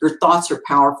energy. Your thoughts are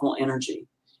powerful energy.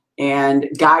 And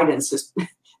guidance is,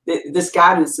 this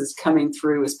guidance is coming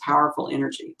through as powerful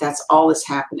energy. That's all that's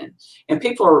happening. And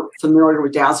people are familiar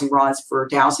with dowsing rods for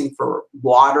dowsing for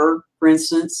water, for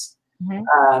instance.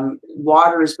 Mm-hmm.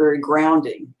 Water is very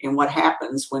grounding. And what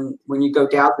happens when you go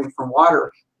dowsing from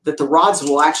water, that the rods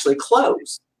will actually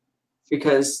close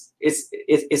because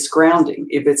it's grounding.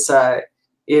 If it's a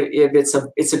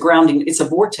grounding, it's a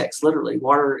vortex. Literally,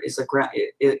 water is a ground.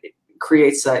 It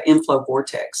creates an inflow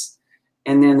vortex,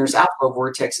 and then there's outflow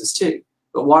vortexes too.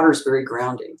 But water is very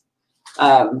grounding.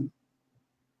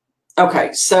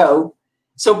 Okay, so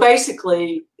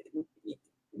basically,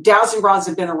 dowsing rods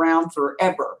have been around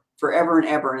forever and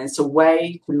ever, and it's a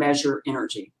way to measure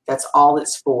energy. That's all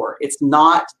it's for. It's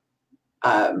not.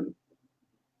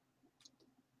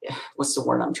 What's the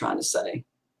word I'm trying to say?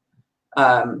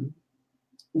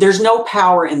 There's no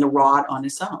power in the rod on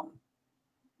its own.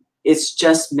 It's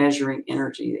just measuring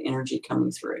energy, the energy coming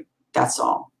through. That's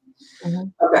all.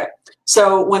 Mm-hmm. Okay.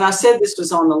 So when I said this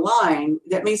was on the line,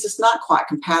 that means it's not quite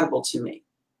compatible to me.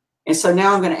 And so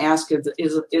now I'm going to ask,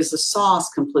 is the sauce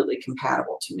completely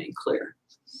compatible to me? Clear.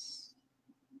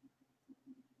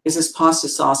 Is this pasta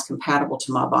sauce compatible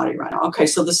to my body right now? Okay,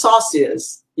 so the sauce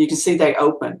is, you can see they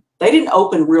open. They didn't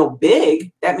open real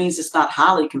big. That means it's not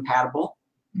highly compatible,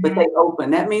 but they open.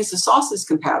 That means the sauce is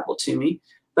compatible to me,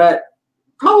 but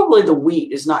probably the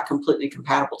wheat is not completely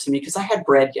compatible to me because I had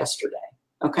bread yesterday,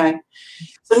 okay?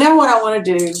 So now what I want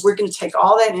to do, we're going to take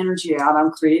all that energy out.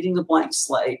 I'm creating the blank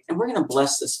slate, and we're going to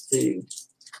bless this food.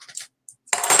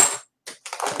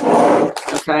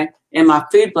 Okay, and my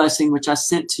food blessing, which I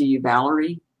sent to you,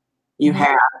 Valerie, you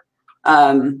have.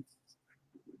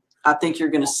 I think you're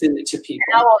going to send it to people.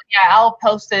 I'll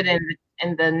post it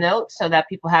in the notes so that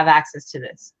people have access to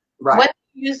this. Right. When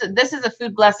you use it, this is a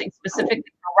food blessing specifically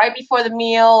right before the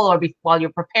meal or while you're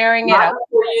preparing it.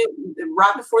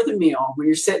 Right before the meal, when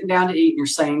you're sitting down to eat and you're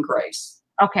saying grace.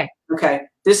 Okay. Okay.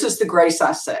 This is the grace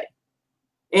I say.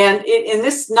 And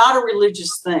this is not a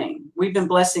religious thing. We've been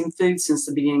blessing food since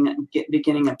the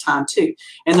beginning of time too.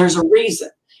 And there's a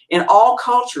reason. In all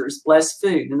cultures, bless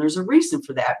food. And there's a reason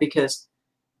for that because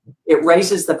it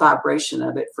raises the vibration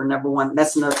of it for number one.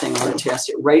 That's another thing I'm going to test.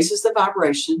 It raises the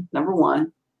vibration, number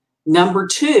one. Number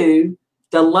two,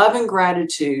 the love and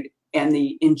gratitude and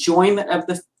the enjoyment of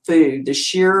the food, the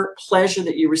sheer pleasure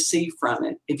that you receive from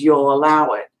it, if you'll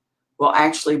allow it, will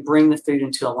actually bring the food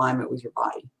into alignment with your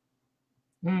body.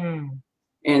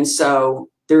 And so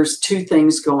there's two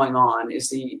things going on, is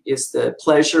the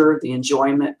pleasure, the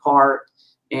enjoyment part,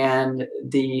 and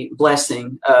the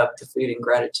blessing of the food and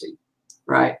gratitude.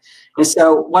 Right. And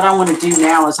so what I want to do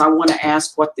now is I want to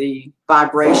ask what the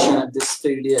vibration of this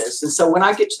food is. And so when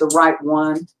I get to the right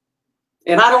one,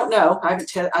 and I don't know, I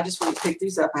just want to pick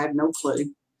these up. I have no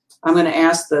clue. I'm going to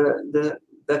ask the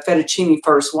fettuccine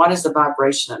first. What is the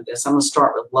vibration of this? I'm going to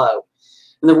start with low.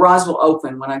 And the rods will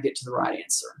open when I get to the right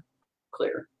answer.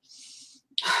 Clear.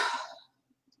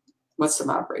 What's the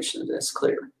vibration of this?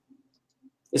 Clear.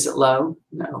 Is it low?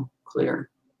 No. Clear.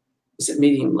 Is it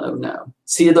medium low? No.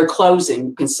 See, they're closing.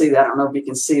 You can see that. I don't know if you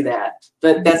can see that,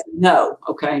 but that's no.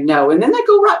 Okay, no. And then they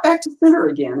go right back to center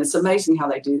again. It's amazing how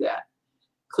they do that.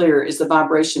 Clear. Is the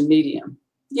vibration medium?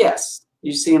 Yes.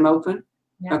 You see them open?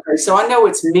 Yeah. Okay, so I know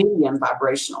it's medium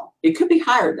vibrational. It could be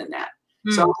higher than that.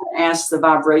 So I'm going to ask the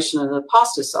vibration of the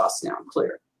pasta sauce now.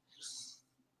 Clear.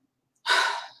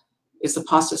 Is the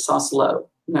pasta sauce low?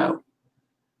 No.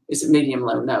 Is it medium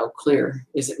low? No. Clear.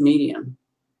 Is it medium?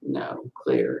 No.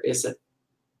 Clear. Is it?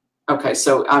 Okay,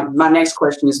 so my next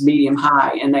question is medium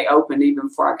high, and they opened even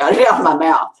before I got it out of my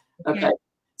mouth. Okay,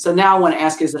 so now I want to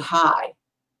ask, is it high?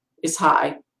 It's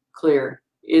high. Clear.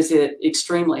 Is it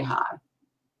extremely high?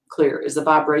 Clear. Is the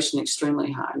vibration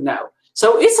extremely high? No.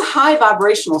 So it's a high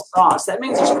vibrational sauce. That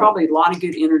means there's probably a lot of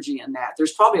good energy in that.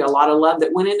 There's probably a lot of love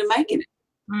that went into making it.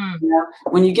 You know,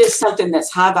 when you get something that's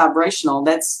high vibrational,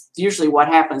 that's usually what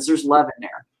happens. There's love in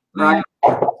there, right?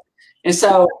 And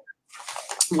so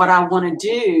what I want to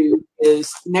do is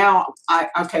now,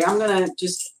 I'm going to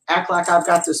just act like I've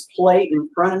got this plate in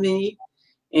front of me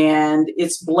and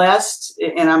it's blessed,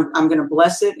 and I'm going to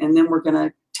bless it, and then we're going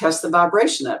to test the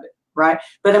vibration of it, right?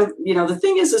 But, you know, the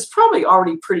thing is, it's probably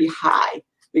already pretty high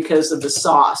because of the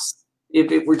sauce.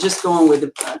 If we're just going with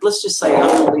the, let's just say I'm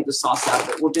going to leave the sauce out of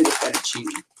it. We'll do the fettuccine.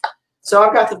 So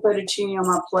I've got the fettuccine on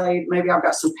my plate. Maybe I've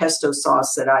got some pesto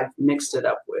sauce that I've mixed it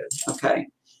up with. Okay.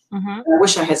 I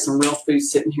wish I had some real food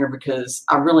sitting here because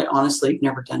I really honestly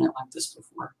never done it like this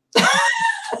before.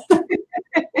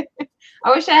 I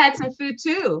wish I had some food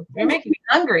too. You're making me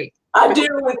hungry. I do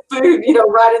with food, you know,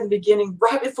 right in the beginning,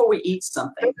 right before we eat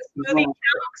something. The smoothie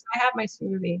counts. I have my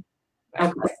smoothie.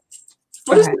 Okay.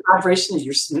 What is the vibration of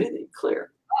your smoothie?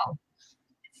 Clear. Oh.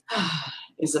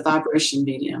 Is the vibration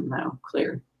medium? No.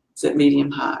 Clear. Is it medium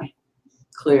high?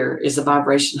 Clear. Is the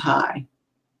vibration high?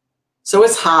 So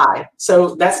it's high.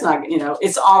 So that's not, you know,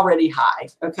 it's already high.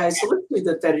 Okay. So let's do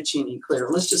the fettuccine. Clear.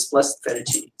 Let's just bless the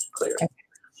fettuccine. Clear.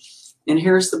 And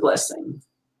here's the blessing.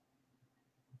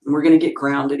 And we're going to get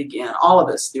grounded again. All of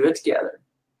us do it together.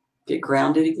 Get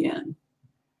grounded again.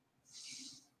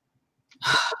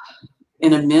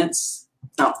 An immense,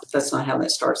 no, that's not how that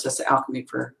starts. That's the alchemy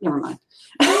prayer. Never mind.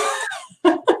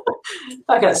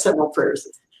 I got several prayers.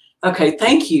 Okay,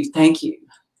 thank you, thank you.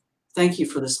 Thank you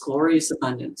for this glorious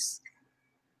abundance.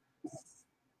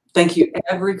 Thank you,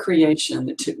 every creation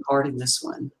that took part in this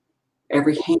one.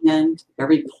 Every hand,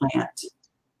 every plant,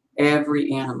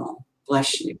 every animal.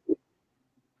 Bless you.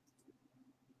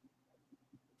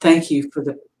 Thank you for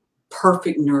the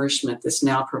perfect nourishment this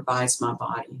now provides my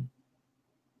body.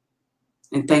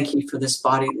 And thank you for this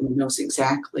body that knows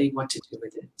exactly what to do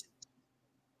with it.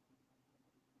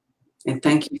 And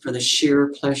thank you for the sheer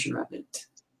pleasure of it.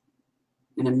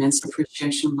 An immense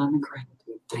appreciation, love, and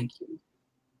gratitude. Thank you.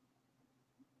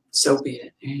 So be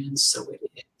it, and so it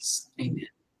is. Amen.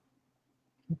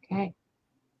 Okay.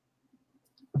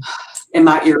 And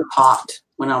my ear popped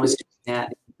when I was doing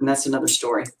that. And that's another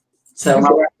story. So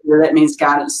that means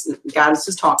guidance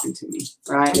is talking to me,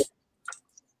 right?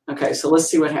 Okay, so let's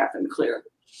see what happened. Clear.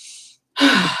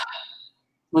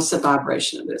 What's the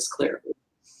vibration of this? Clear.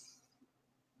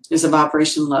 Is the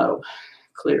vibration low?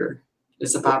 Clear.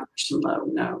 Is the vibration low?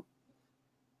 No.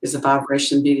 Is the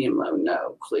vibration medium low?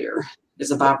 No. Clear. Is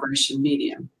the vibration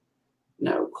medium?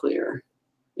 No. Clear.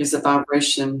 Is the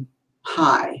vibration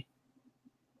high?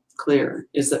 Clear.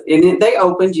 And they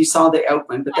opened, you saw they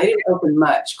opened, but they didn't open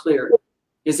much. Clear.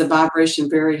 Is the vibration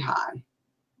very high?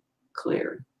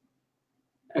 Clear.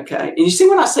 Okay. And you see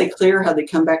when I say clear, how they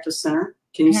come back to center?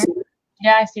 Can you see it?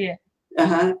 Yeah, I see it.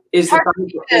 Uh-huh.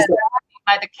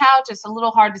 By the couch, it's a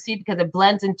little hard to see because it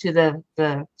blends into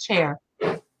the chair.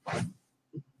 All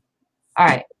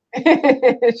right.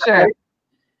 Sure. Okay.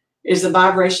 Is the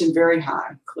vibration very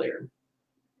high? Clear.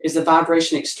 Is the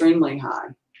vibration extremely high?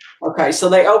 Okay, so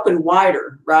they open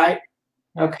wider, right?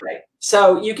 Okay,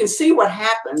 so you can see what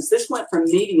happens. This went from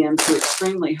medium to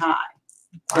extremely high.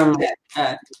 From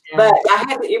that, but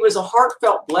it was a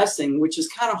heartfelt blessing, which is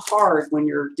kind of hard when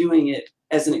you're doing it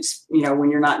as when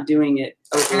you're not doing it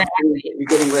over you're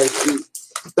getting ready to eat.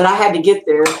 But I had to get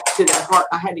there to that heart.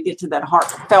 I had to get to that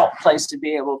heartfelt place to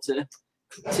be able to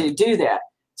do that.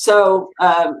 So,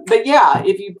 but yeah,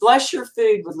 if you bless your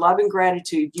food with love and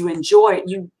gratitude, you enjoy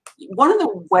it. One of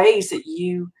the ways that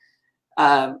you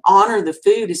honor the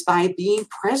food is by being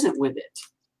present with it.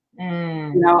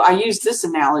 You know, I use this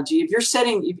analogy. If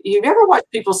you've ever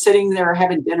watched people sitting there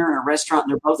having dinner in a restaurant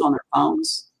and they're both on their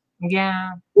phones.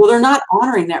 Yeah. Well, they're not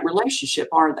honoring that relationship,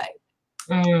 are they?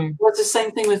 Well, it's the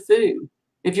same thing with food.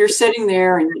 If you're sitting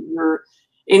there and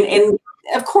and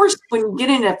of course, when you get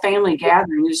in a family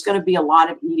gathering, there's going to be a lot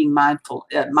of eating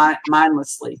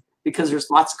mindlessly because there's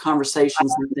lots of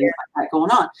conversations and things like that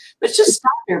going on. But just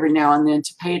stop every now and then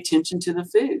to pay attention to the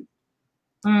food.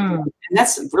 And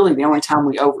that's really the only time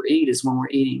we overeat is when we're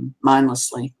eating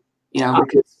mindlessly,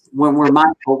 because when we're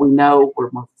mindful, we know we're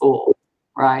full,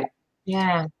 right?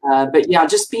 Yeah. But yeah,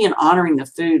 just honoring the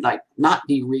food, like not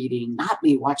be reading, not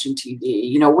be watching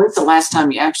TV. When's the last time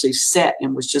you actually sat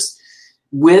and was just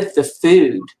with the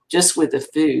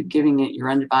food, giving it your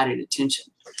undivided attention,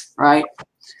 right?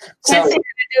 Can't say to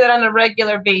do it on a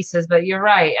regular basis, but you're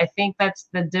right. I think that's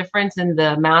the difference in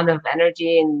the amount of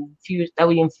energy that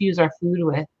we infuse our food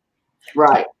with.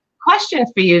 Right. Question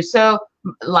for you. So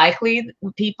likely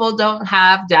people don't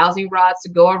have dowsing rods to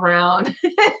go around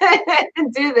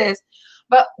and do this.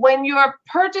 But when you're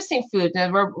purchasing food,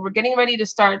 and we're getting ready to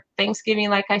start Thanksgiving,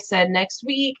 like I said, next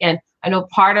week. And I know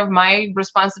part of my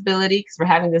responsibility, because we're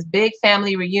having this big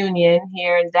family reunion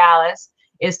here in Dallas,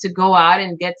 is to go out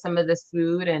and get some of this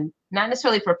food and not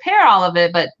necessarily prepare all of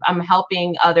it, but I'm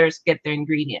helping others get their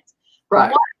ingredients.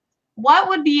 Right. What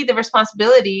would be the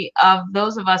responsibility of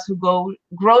those of us who go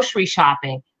grocery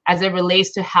shopping as it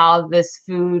relates to how this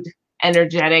food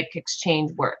energetic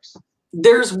exchange works?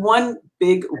 There's one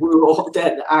big rule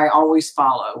that I always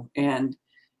follow,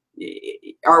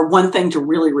 or one thing to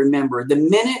really remember: the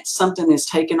minute something is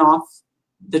taken off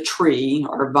the tree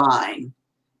or vine,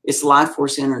 its life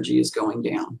force energy is going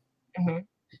down. Mm-hmm.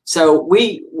 So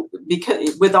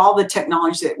because with all the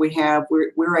technology that we have,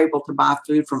 we're able to buy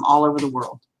food from all over the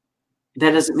world.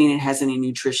 That doesn't mean it has any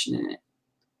nutrition in it.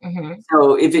 Mm-hmm.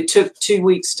 So if it took 2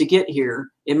 weeks to get here,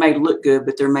 it may look good,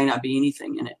 but there may not be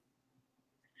anything in it.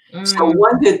 So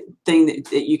one good thing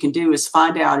that you can do is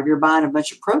find out, if you're buying a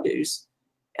bunch of produce,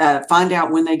 find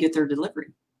out when they get their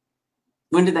delivery.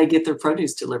 When do they get their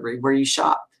produce delivery where you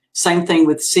shop? Same thing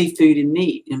with seafood and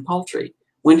meat and poultry.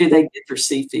 When do they get their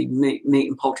seafood, meat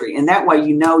and poultry? And that way,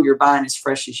 you know, you're buying as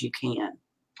fresh as you can.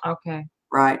 Okay.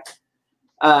 Right.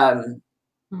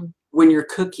 When you're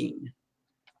cooking,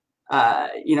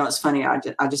 you know, it's funny. I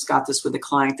just got this with a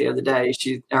client the other day.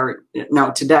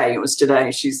 Today. It was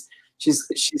today. She's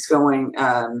going,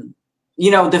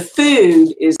 you know, the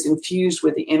food is infused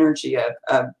with the energy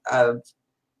of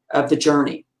the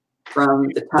journey from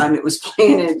the time it was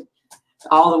planted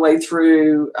all the way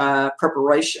through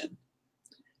preparation.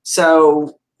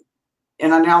 So,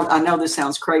 and I know this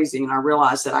sounds crazy, and I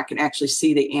realize that I can actually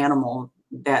see the animal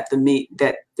that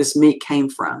this meat came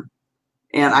from,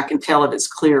 and I can tell if it's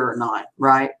clear or not,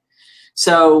 right?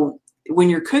 So when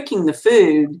you're cooking the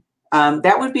food,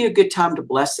 that would be a good time to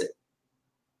bless it.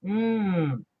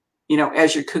 You know,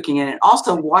 as you're cooking it, and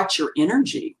also watch your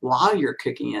energy while you're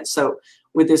cooking it. So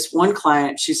with this one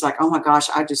client, she's like, oh my gosh,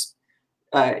 I just,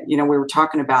 you know, we were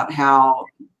talking about how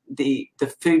the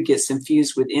food gets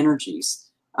infused with energies.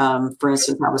 For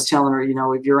instance, I was telling her, you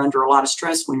know, if you're under a lot of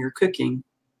stress when you're cooking,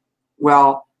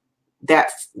 well, that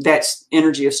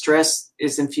energy of stress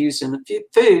is infused in the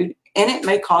food, and it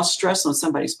may cause stress on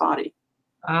somebody's body.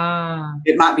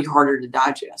 It might be harder to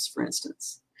digest, for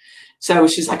instance. So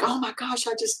she's like, oh my gosh,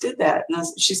 I just did that. And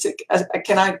she said,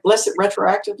 can I bless it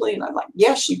retroactively? And I'm like,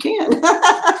 yes, you can.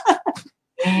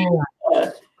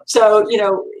 So, you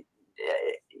know,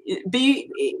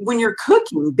 when you're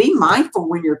cooking, be mindful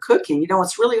when you're cooking. You know,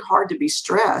 it's really hard to be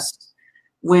stressed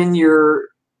when you're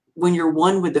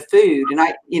one with the food. And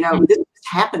you know, this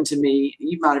happened to me.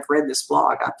 You might have read this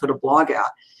blog. I put a blog out,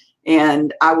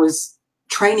 and I was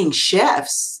training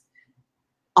chefs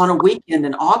on a weekend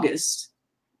in August.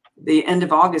 The end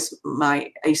of August,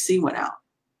 my AC went out.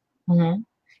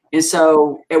 And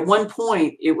so at one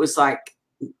point it was like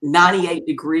 98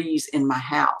 degrees in my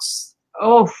house.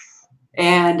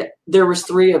 And there was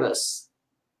 3 of us,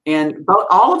 and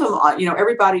all of them, you know,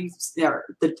 everybody, you know,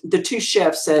 the 2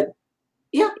 chefs said,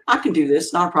 yeah, I can do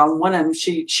this. Not a problem. One of them,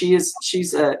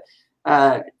 she's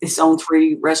it's owned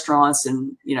 3 restaurants,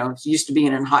 and, you know, used to be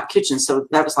in a hot kitchen. So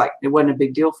that was like, it wasn't a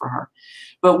big deal for her.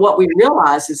 But what we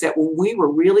realized is that when we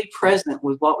were really present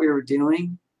with what we were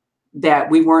doing, that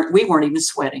we weren't even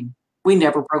sweating. We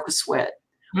never broke a sweat.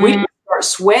 We didn't start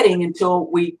sweating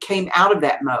until we came out of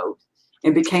that mode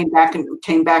and came back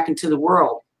into the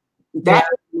world. That's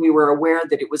when we were aware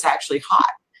that it was actually hot,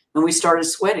 and we started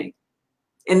sweating.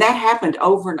 And that happened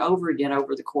over and over again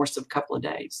over the course of a couple of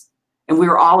days. And we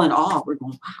were all in awe. We're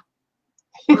going,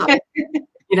 wow.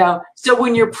 You know, so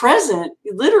when you're present,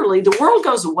 literally the world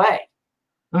goes away.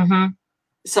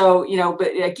 So, you know, but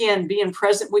again, being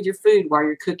present with your food while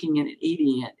you're cooking and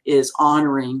eating it is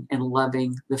honoring and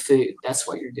loving the food. That's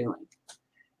what you're doing.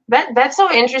 That's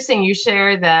so interesting. You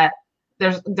share that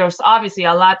there's obviously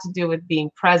a lot to do with being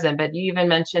present, but you even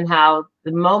mentioned how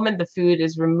the moment the food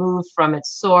is removed from its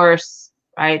source,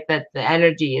 right, that the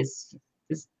energy is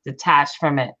detached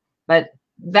from it. But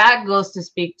that goes to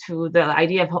speak to the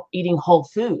idea of eating whole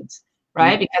foods,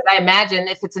 right? Because I imagine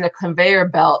if it's in a conveyor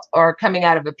belt or coming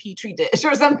out of a petri dish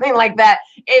or something like that,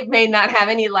 it may not have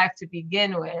any life to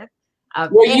begin with.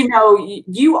 Well, you know,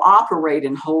 you operate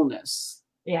in wholeness.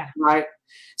 Yeah. Right.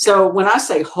 So when I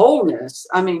say wholeness,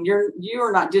 I mean, you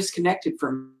are not disconnected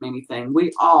from anything.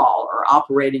 We all are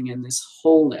operating in this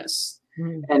wholeness.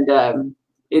 And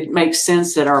it makes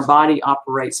sense that our body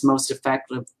operates most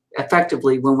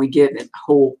effectively when we get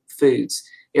whole foods.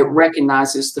 It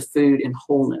recognizes the food in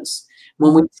wholeness.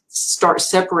 When we start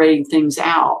separating things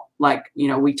out, like, you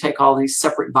know, we take all these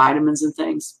separate vitamins and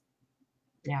things,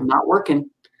 not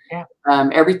working.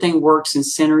 Everything works in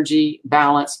synergy,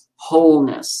 balance,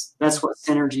 wholeness. That's what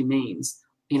synergy means,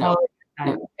 you know,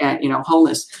 and, you know,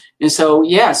 wholeness. And so,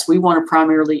 yes, we want to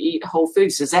primarily eat whole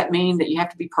foods. Does that mean that you have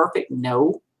to be perfect?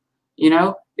 No. You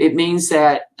know, it means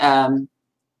that,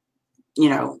 you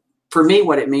know, for me,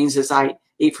 what it means is I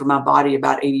eat for my body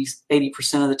about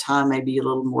 80% of the time, maybe a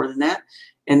little more than that.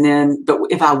 And then, but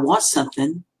if I want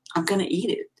something, I'm going to eat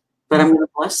it, but I'm going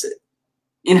to bless it.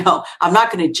 You know, I'm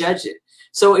not going to judge it.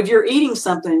 So if you're eating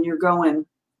something and you're going,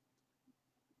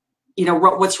 you know,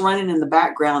 what's running in the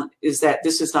background is that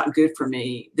this is not good for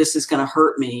me. This is going to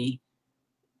hurt me.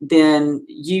 then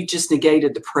you've just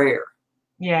negated the prayer.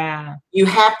 Yeah. You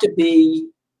have to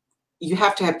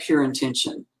have pure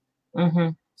intention. Mm-hmm.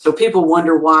 So people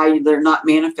wonder why they're not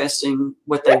manifesting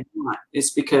what they want. It's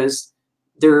because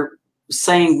they're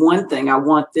saying one thing, I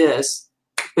want this,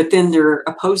 but then they're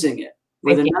opposing it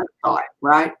with another thought,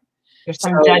 right? There's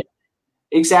some judgment.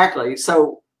 Exactly.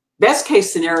 So best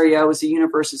case scenario is the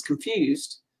universe is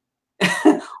confused.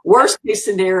 Worst case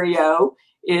scenario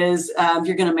is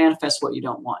you're going to manifest what you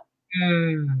don't want.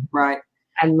 Right.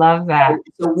 I love that.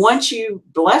 So once you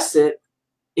bless it,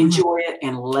 enjoy it,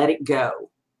 and let it go.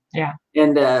 Yeah.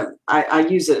 And I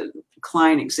use a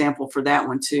client example for that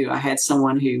one too. I had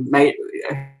someone who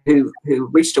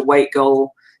reached a weight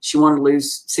goal. She wanted to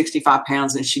lose 65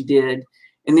 pounds, and she did.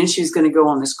 And then she's going to go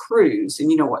on this cruise,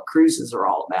 and you know what cruises are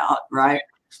all about, right?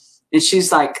 And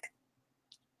she's like,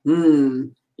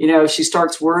 she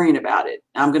starts worrying about it.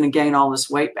 I'm going to gain all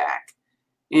this weight back.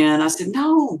 And I said,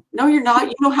 no, you're not.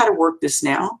 You know how to work this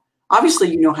now. Obviously,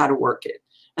 you know how to work it.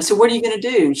 I said, what are you going to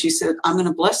do? And she said, I'm going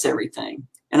to bless everything,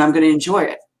 and I'm going to enjoy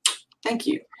it. Thank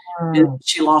you. And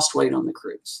she lost weight on the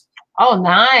cruise. Oh,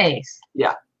 nice.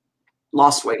 Yeah.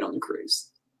 Lost weight on the cruise.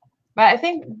 But I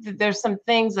think there's some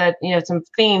things that, some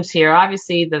themes here.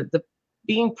 Obviously, the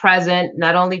being present,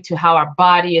 not only to how our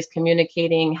body is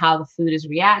communicating, how the food is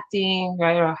reacting,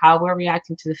 right? Or how we're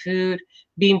reacting to the food,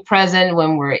 being present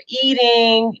when we're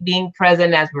eating, being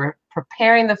present as we're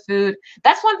preparing the food.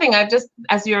 That's one thing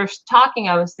as you're talking,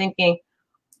 I was thinking,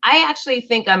 I actually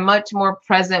think I'm much more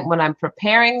present when I'm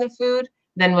preparing the food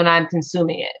than when I'm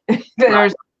consuming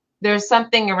it. There's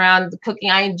something around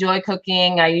cooking. I enjoy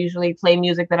cooking. I usually play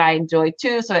music that I enjoy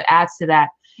too, so it adds to that.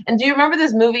 And do you remember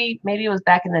this movie? Maybe it was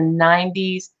back in the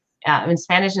 90s. In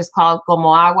Spanish, it's called Como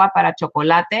Agua para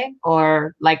Chocolate,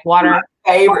 or like water. My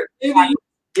favorite movie.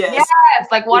 Yes,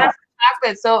 like water for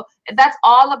chocolate. So that's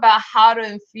all about how to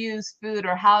infuse food,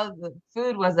 or how the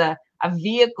food was a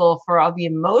vehicle for all the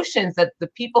emotions that the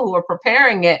people who were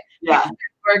preparing it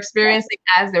were experiencing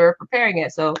as they were preparing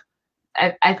it. So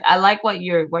I like what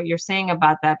you're saying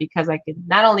about that, because I could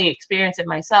not only experience it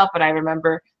myself, but I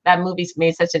remember that movie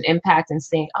made such an impact in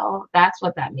saying, oh, that's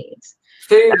what that means.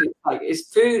 Food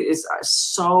is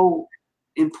so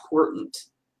important.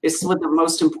 It's one of the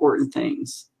most important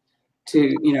things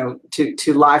to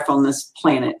life on this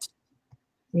planet.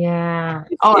 Yeah.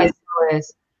 It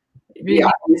is. Really?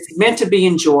 Yeah, it's meant to be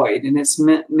enjoyed, and it's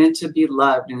meant to be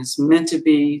loved, and it's meant to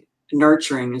be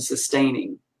nurturing and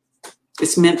sustaining.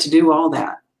 It's meant to do all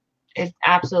that. It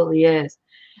absolutely is.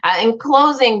 In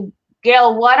closing,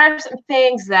 Gail, what are some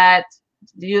things that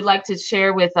you'd like to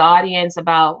share with the audience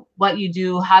about what you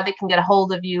do, how they can get a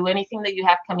hold of you, anything that you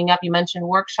have coming up? You mentioned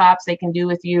workshops they can do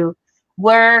with you.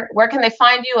 Where can they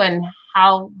find you, and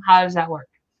how does that work?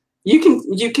 You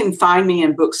can find me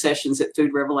in book sessions at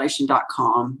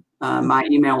foodrevelation.com. My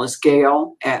email is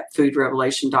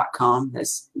gail@foodrevelation.com.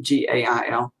 That's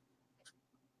GAIL.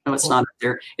 No, it's not up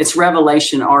there. It's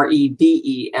Revelation,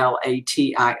 REVELATION.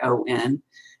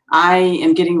 I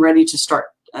am getting ready to start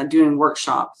doing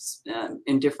workshops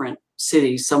in different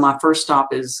cities. So my first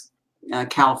stop is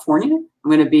California. I'm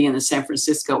going to be in the San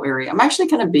Francisco area. I'm actually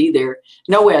going to be there.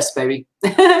 No West, baby.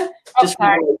 Just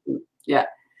yeah.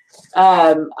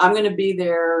 I'm going to be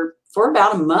there for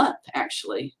about a month,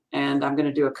 actually. And I'm going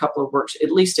to do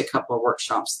at least a couple of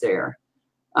workshops there.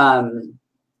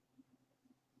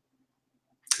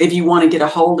 If you want to get a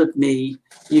hold of me,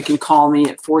 you can call me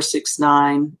at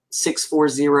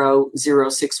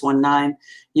 469-640-0619.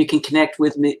 You can connect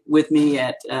with me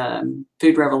at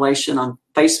Food Revelation on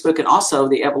Facebook, and also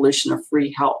the Evolution of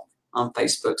Free Health on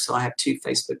Facebook. So I have 2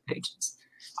 Facebook pages.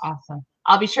 Awesome.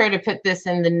 I'll be sure to put this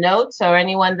in the notes. So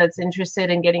anyone that's interested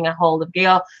in getting a hold of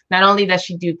Gail, not only does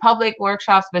she do public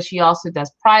workshops, but she also does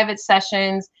private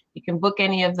sessions. You can book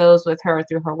any of those with her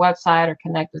through her website or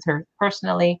connect with her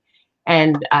personally.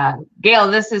 And Gail,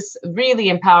 this is really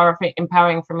empowering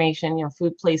information.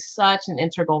 Food plays such an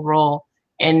integral role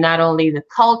in not only the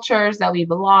cultures that we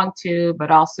belong to, but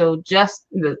also just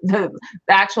the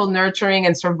actual nurturing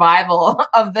and survival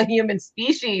of the human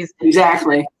species.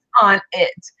 Exactly. On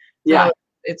it. Yeah. So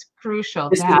it's crucial.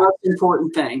 It's the most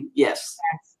important thing. Yes.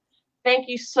 Thank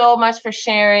you so much for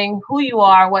sharing who you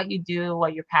are, what you do,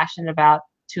 what you're passionate about,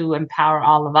 to empower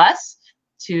all of us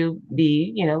to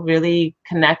be, really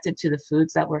connected to the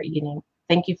foods that we're eating.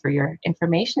 Thank you for your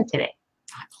information today.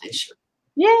 My pleasure.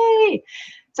 Yay.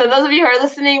 So those of you who are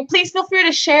listening, please feel free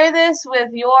to share this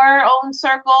with your own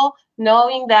circle,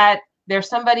 knowing that there's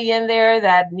somebody in there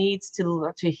that needs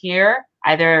to hear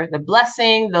either the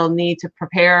blessing, they'll need to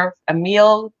prepare a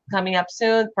meal coming up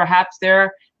soon. Perhaps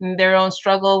they're their own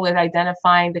struggle with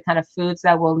identifying the kind of foods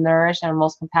that will nourish and are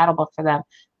most compatible for them.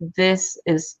 This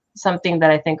is something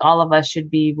that I think all of us should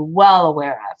be well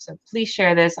aware of. So please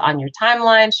share this on your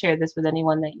timeline, share this with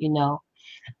anyone that you know.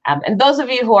 And those of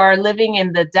you who are living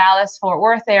in the Dallas-Fort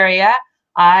Worth area,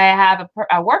 I have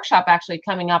a workshop actually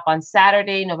coming up on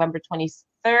Saturday, November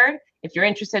 23rd. If you're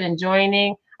interested in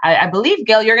joining, I believe,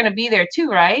 Gail, you're going to be there too,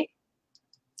 right?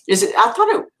 Is it? I thought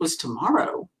it was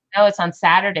tomorrow. No, it's on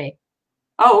Saturday.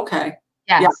 Oh, okay.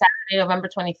 Yeah, Saturday, November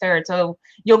 23rd. So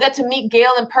you'll get to meet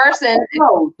Gail in person.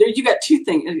 Oh, there you got two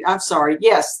things. I'm sorry.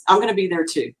 Yes, I'm going to be there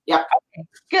too. Yeah.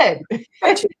 Okay, good.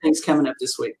 Got two things coming up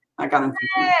this week. I got them.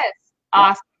 Yes.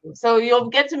 Awesome. So you'll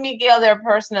get to meet Gail there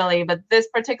personally, but this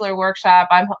particular workshop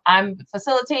I'm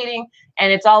facilitating,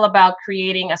 and it's all about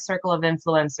creating a circle of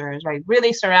influencers, right?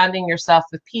 Really surrounding yourself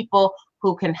with people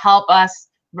who can help us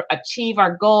achieve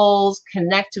our goals,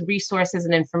 connect to resources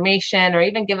and information, or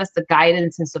even give us the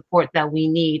guidance and support that we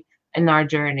need in our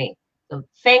journey. So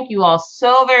thank you all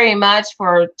so very much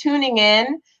for tuning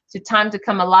in to Time to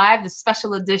Come Alive, the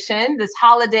special edition, this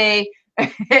holiday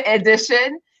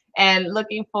edition, and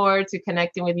looking forward to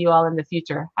connecting with you all in the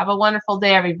future. Have a wonderful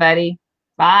day, everybody.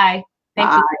 Bye.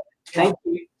 Thank you. Thank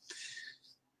you.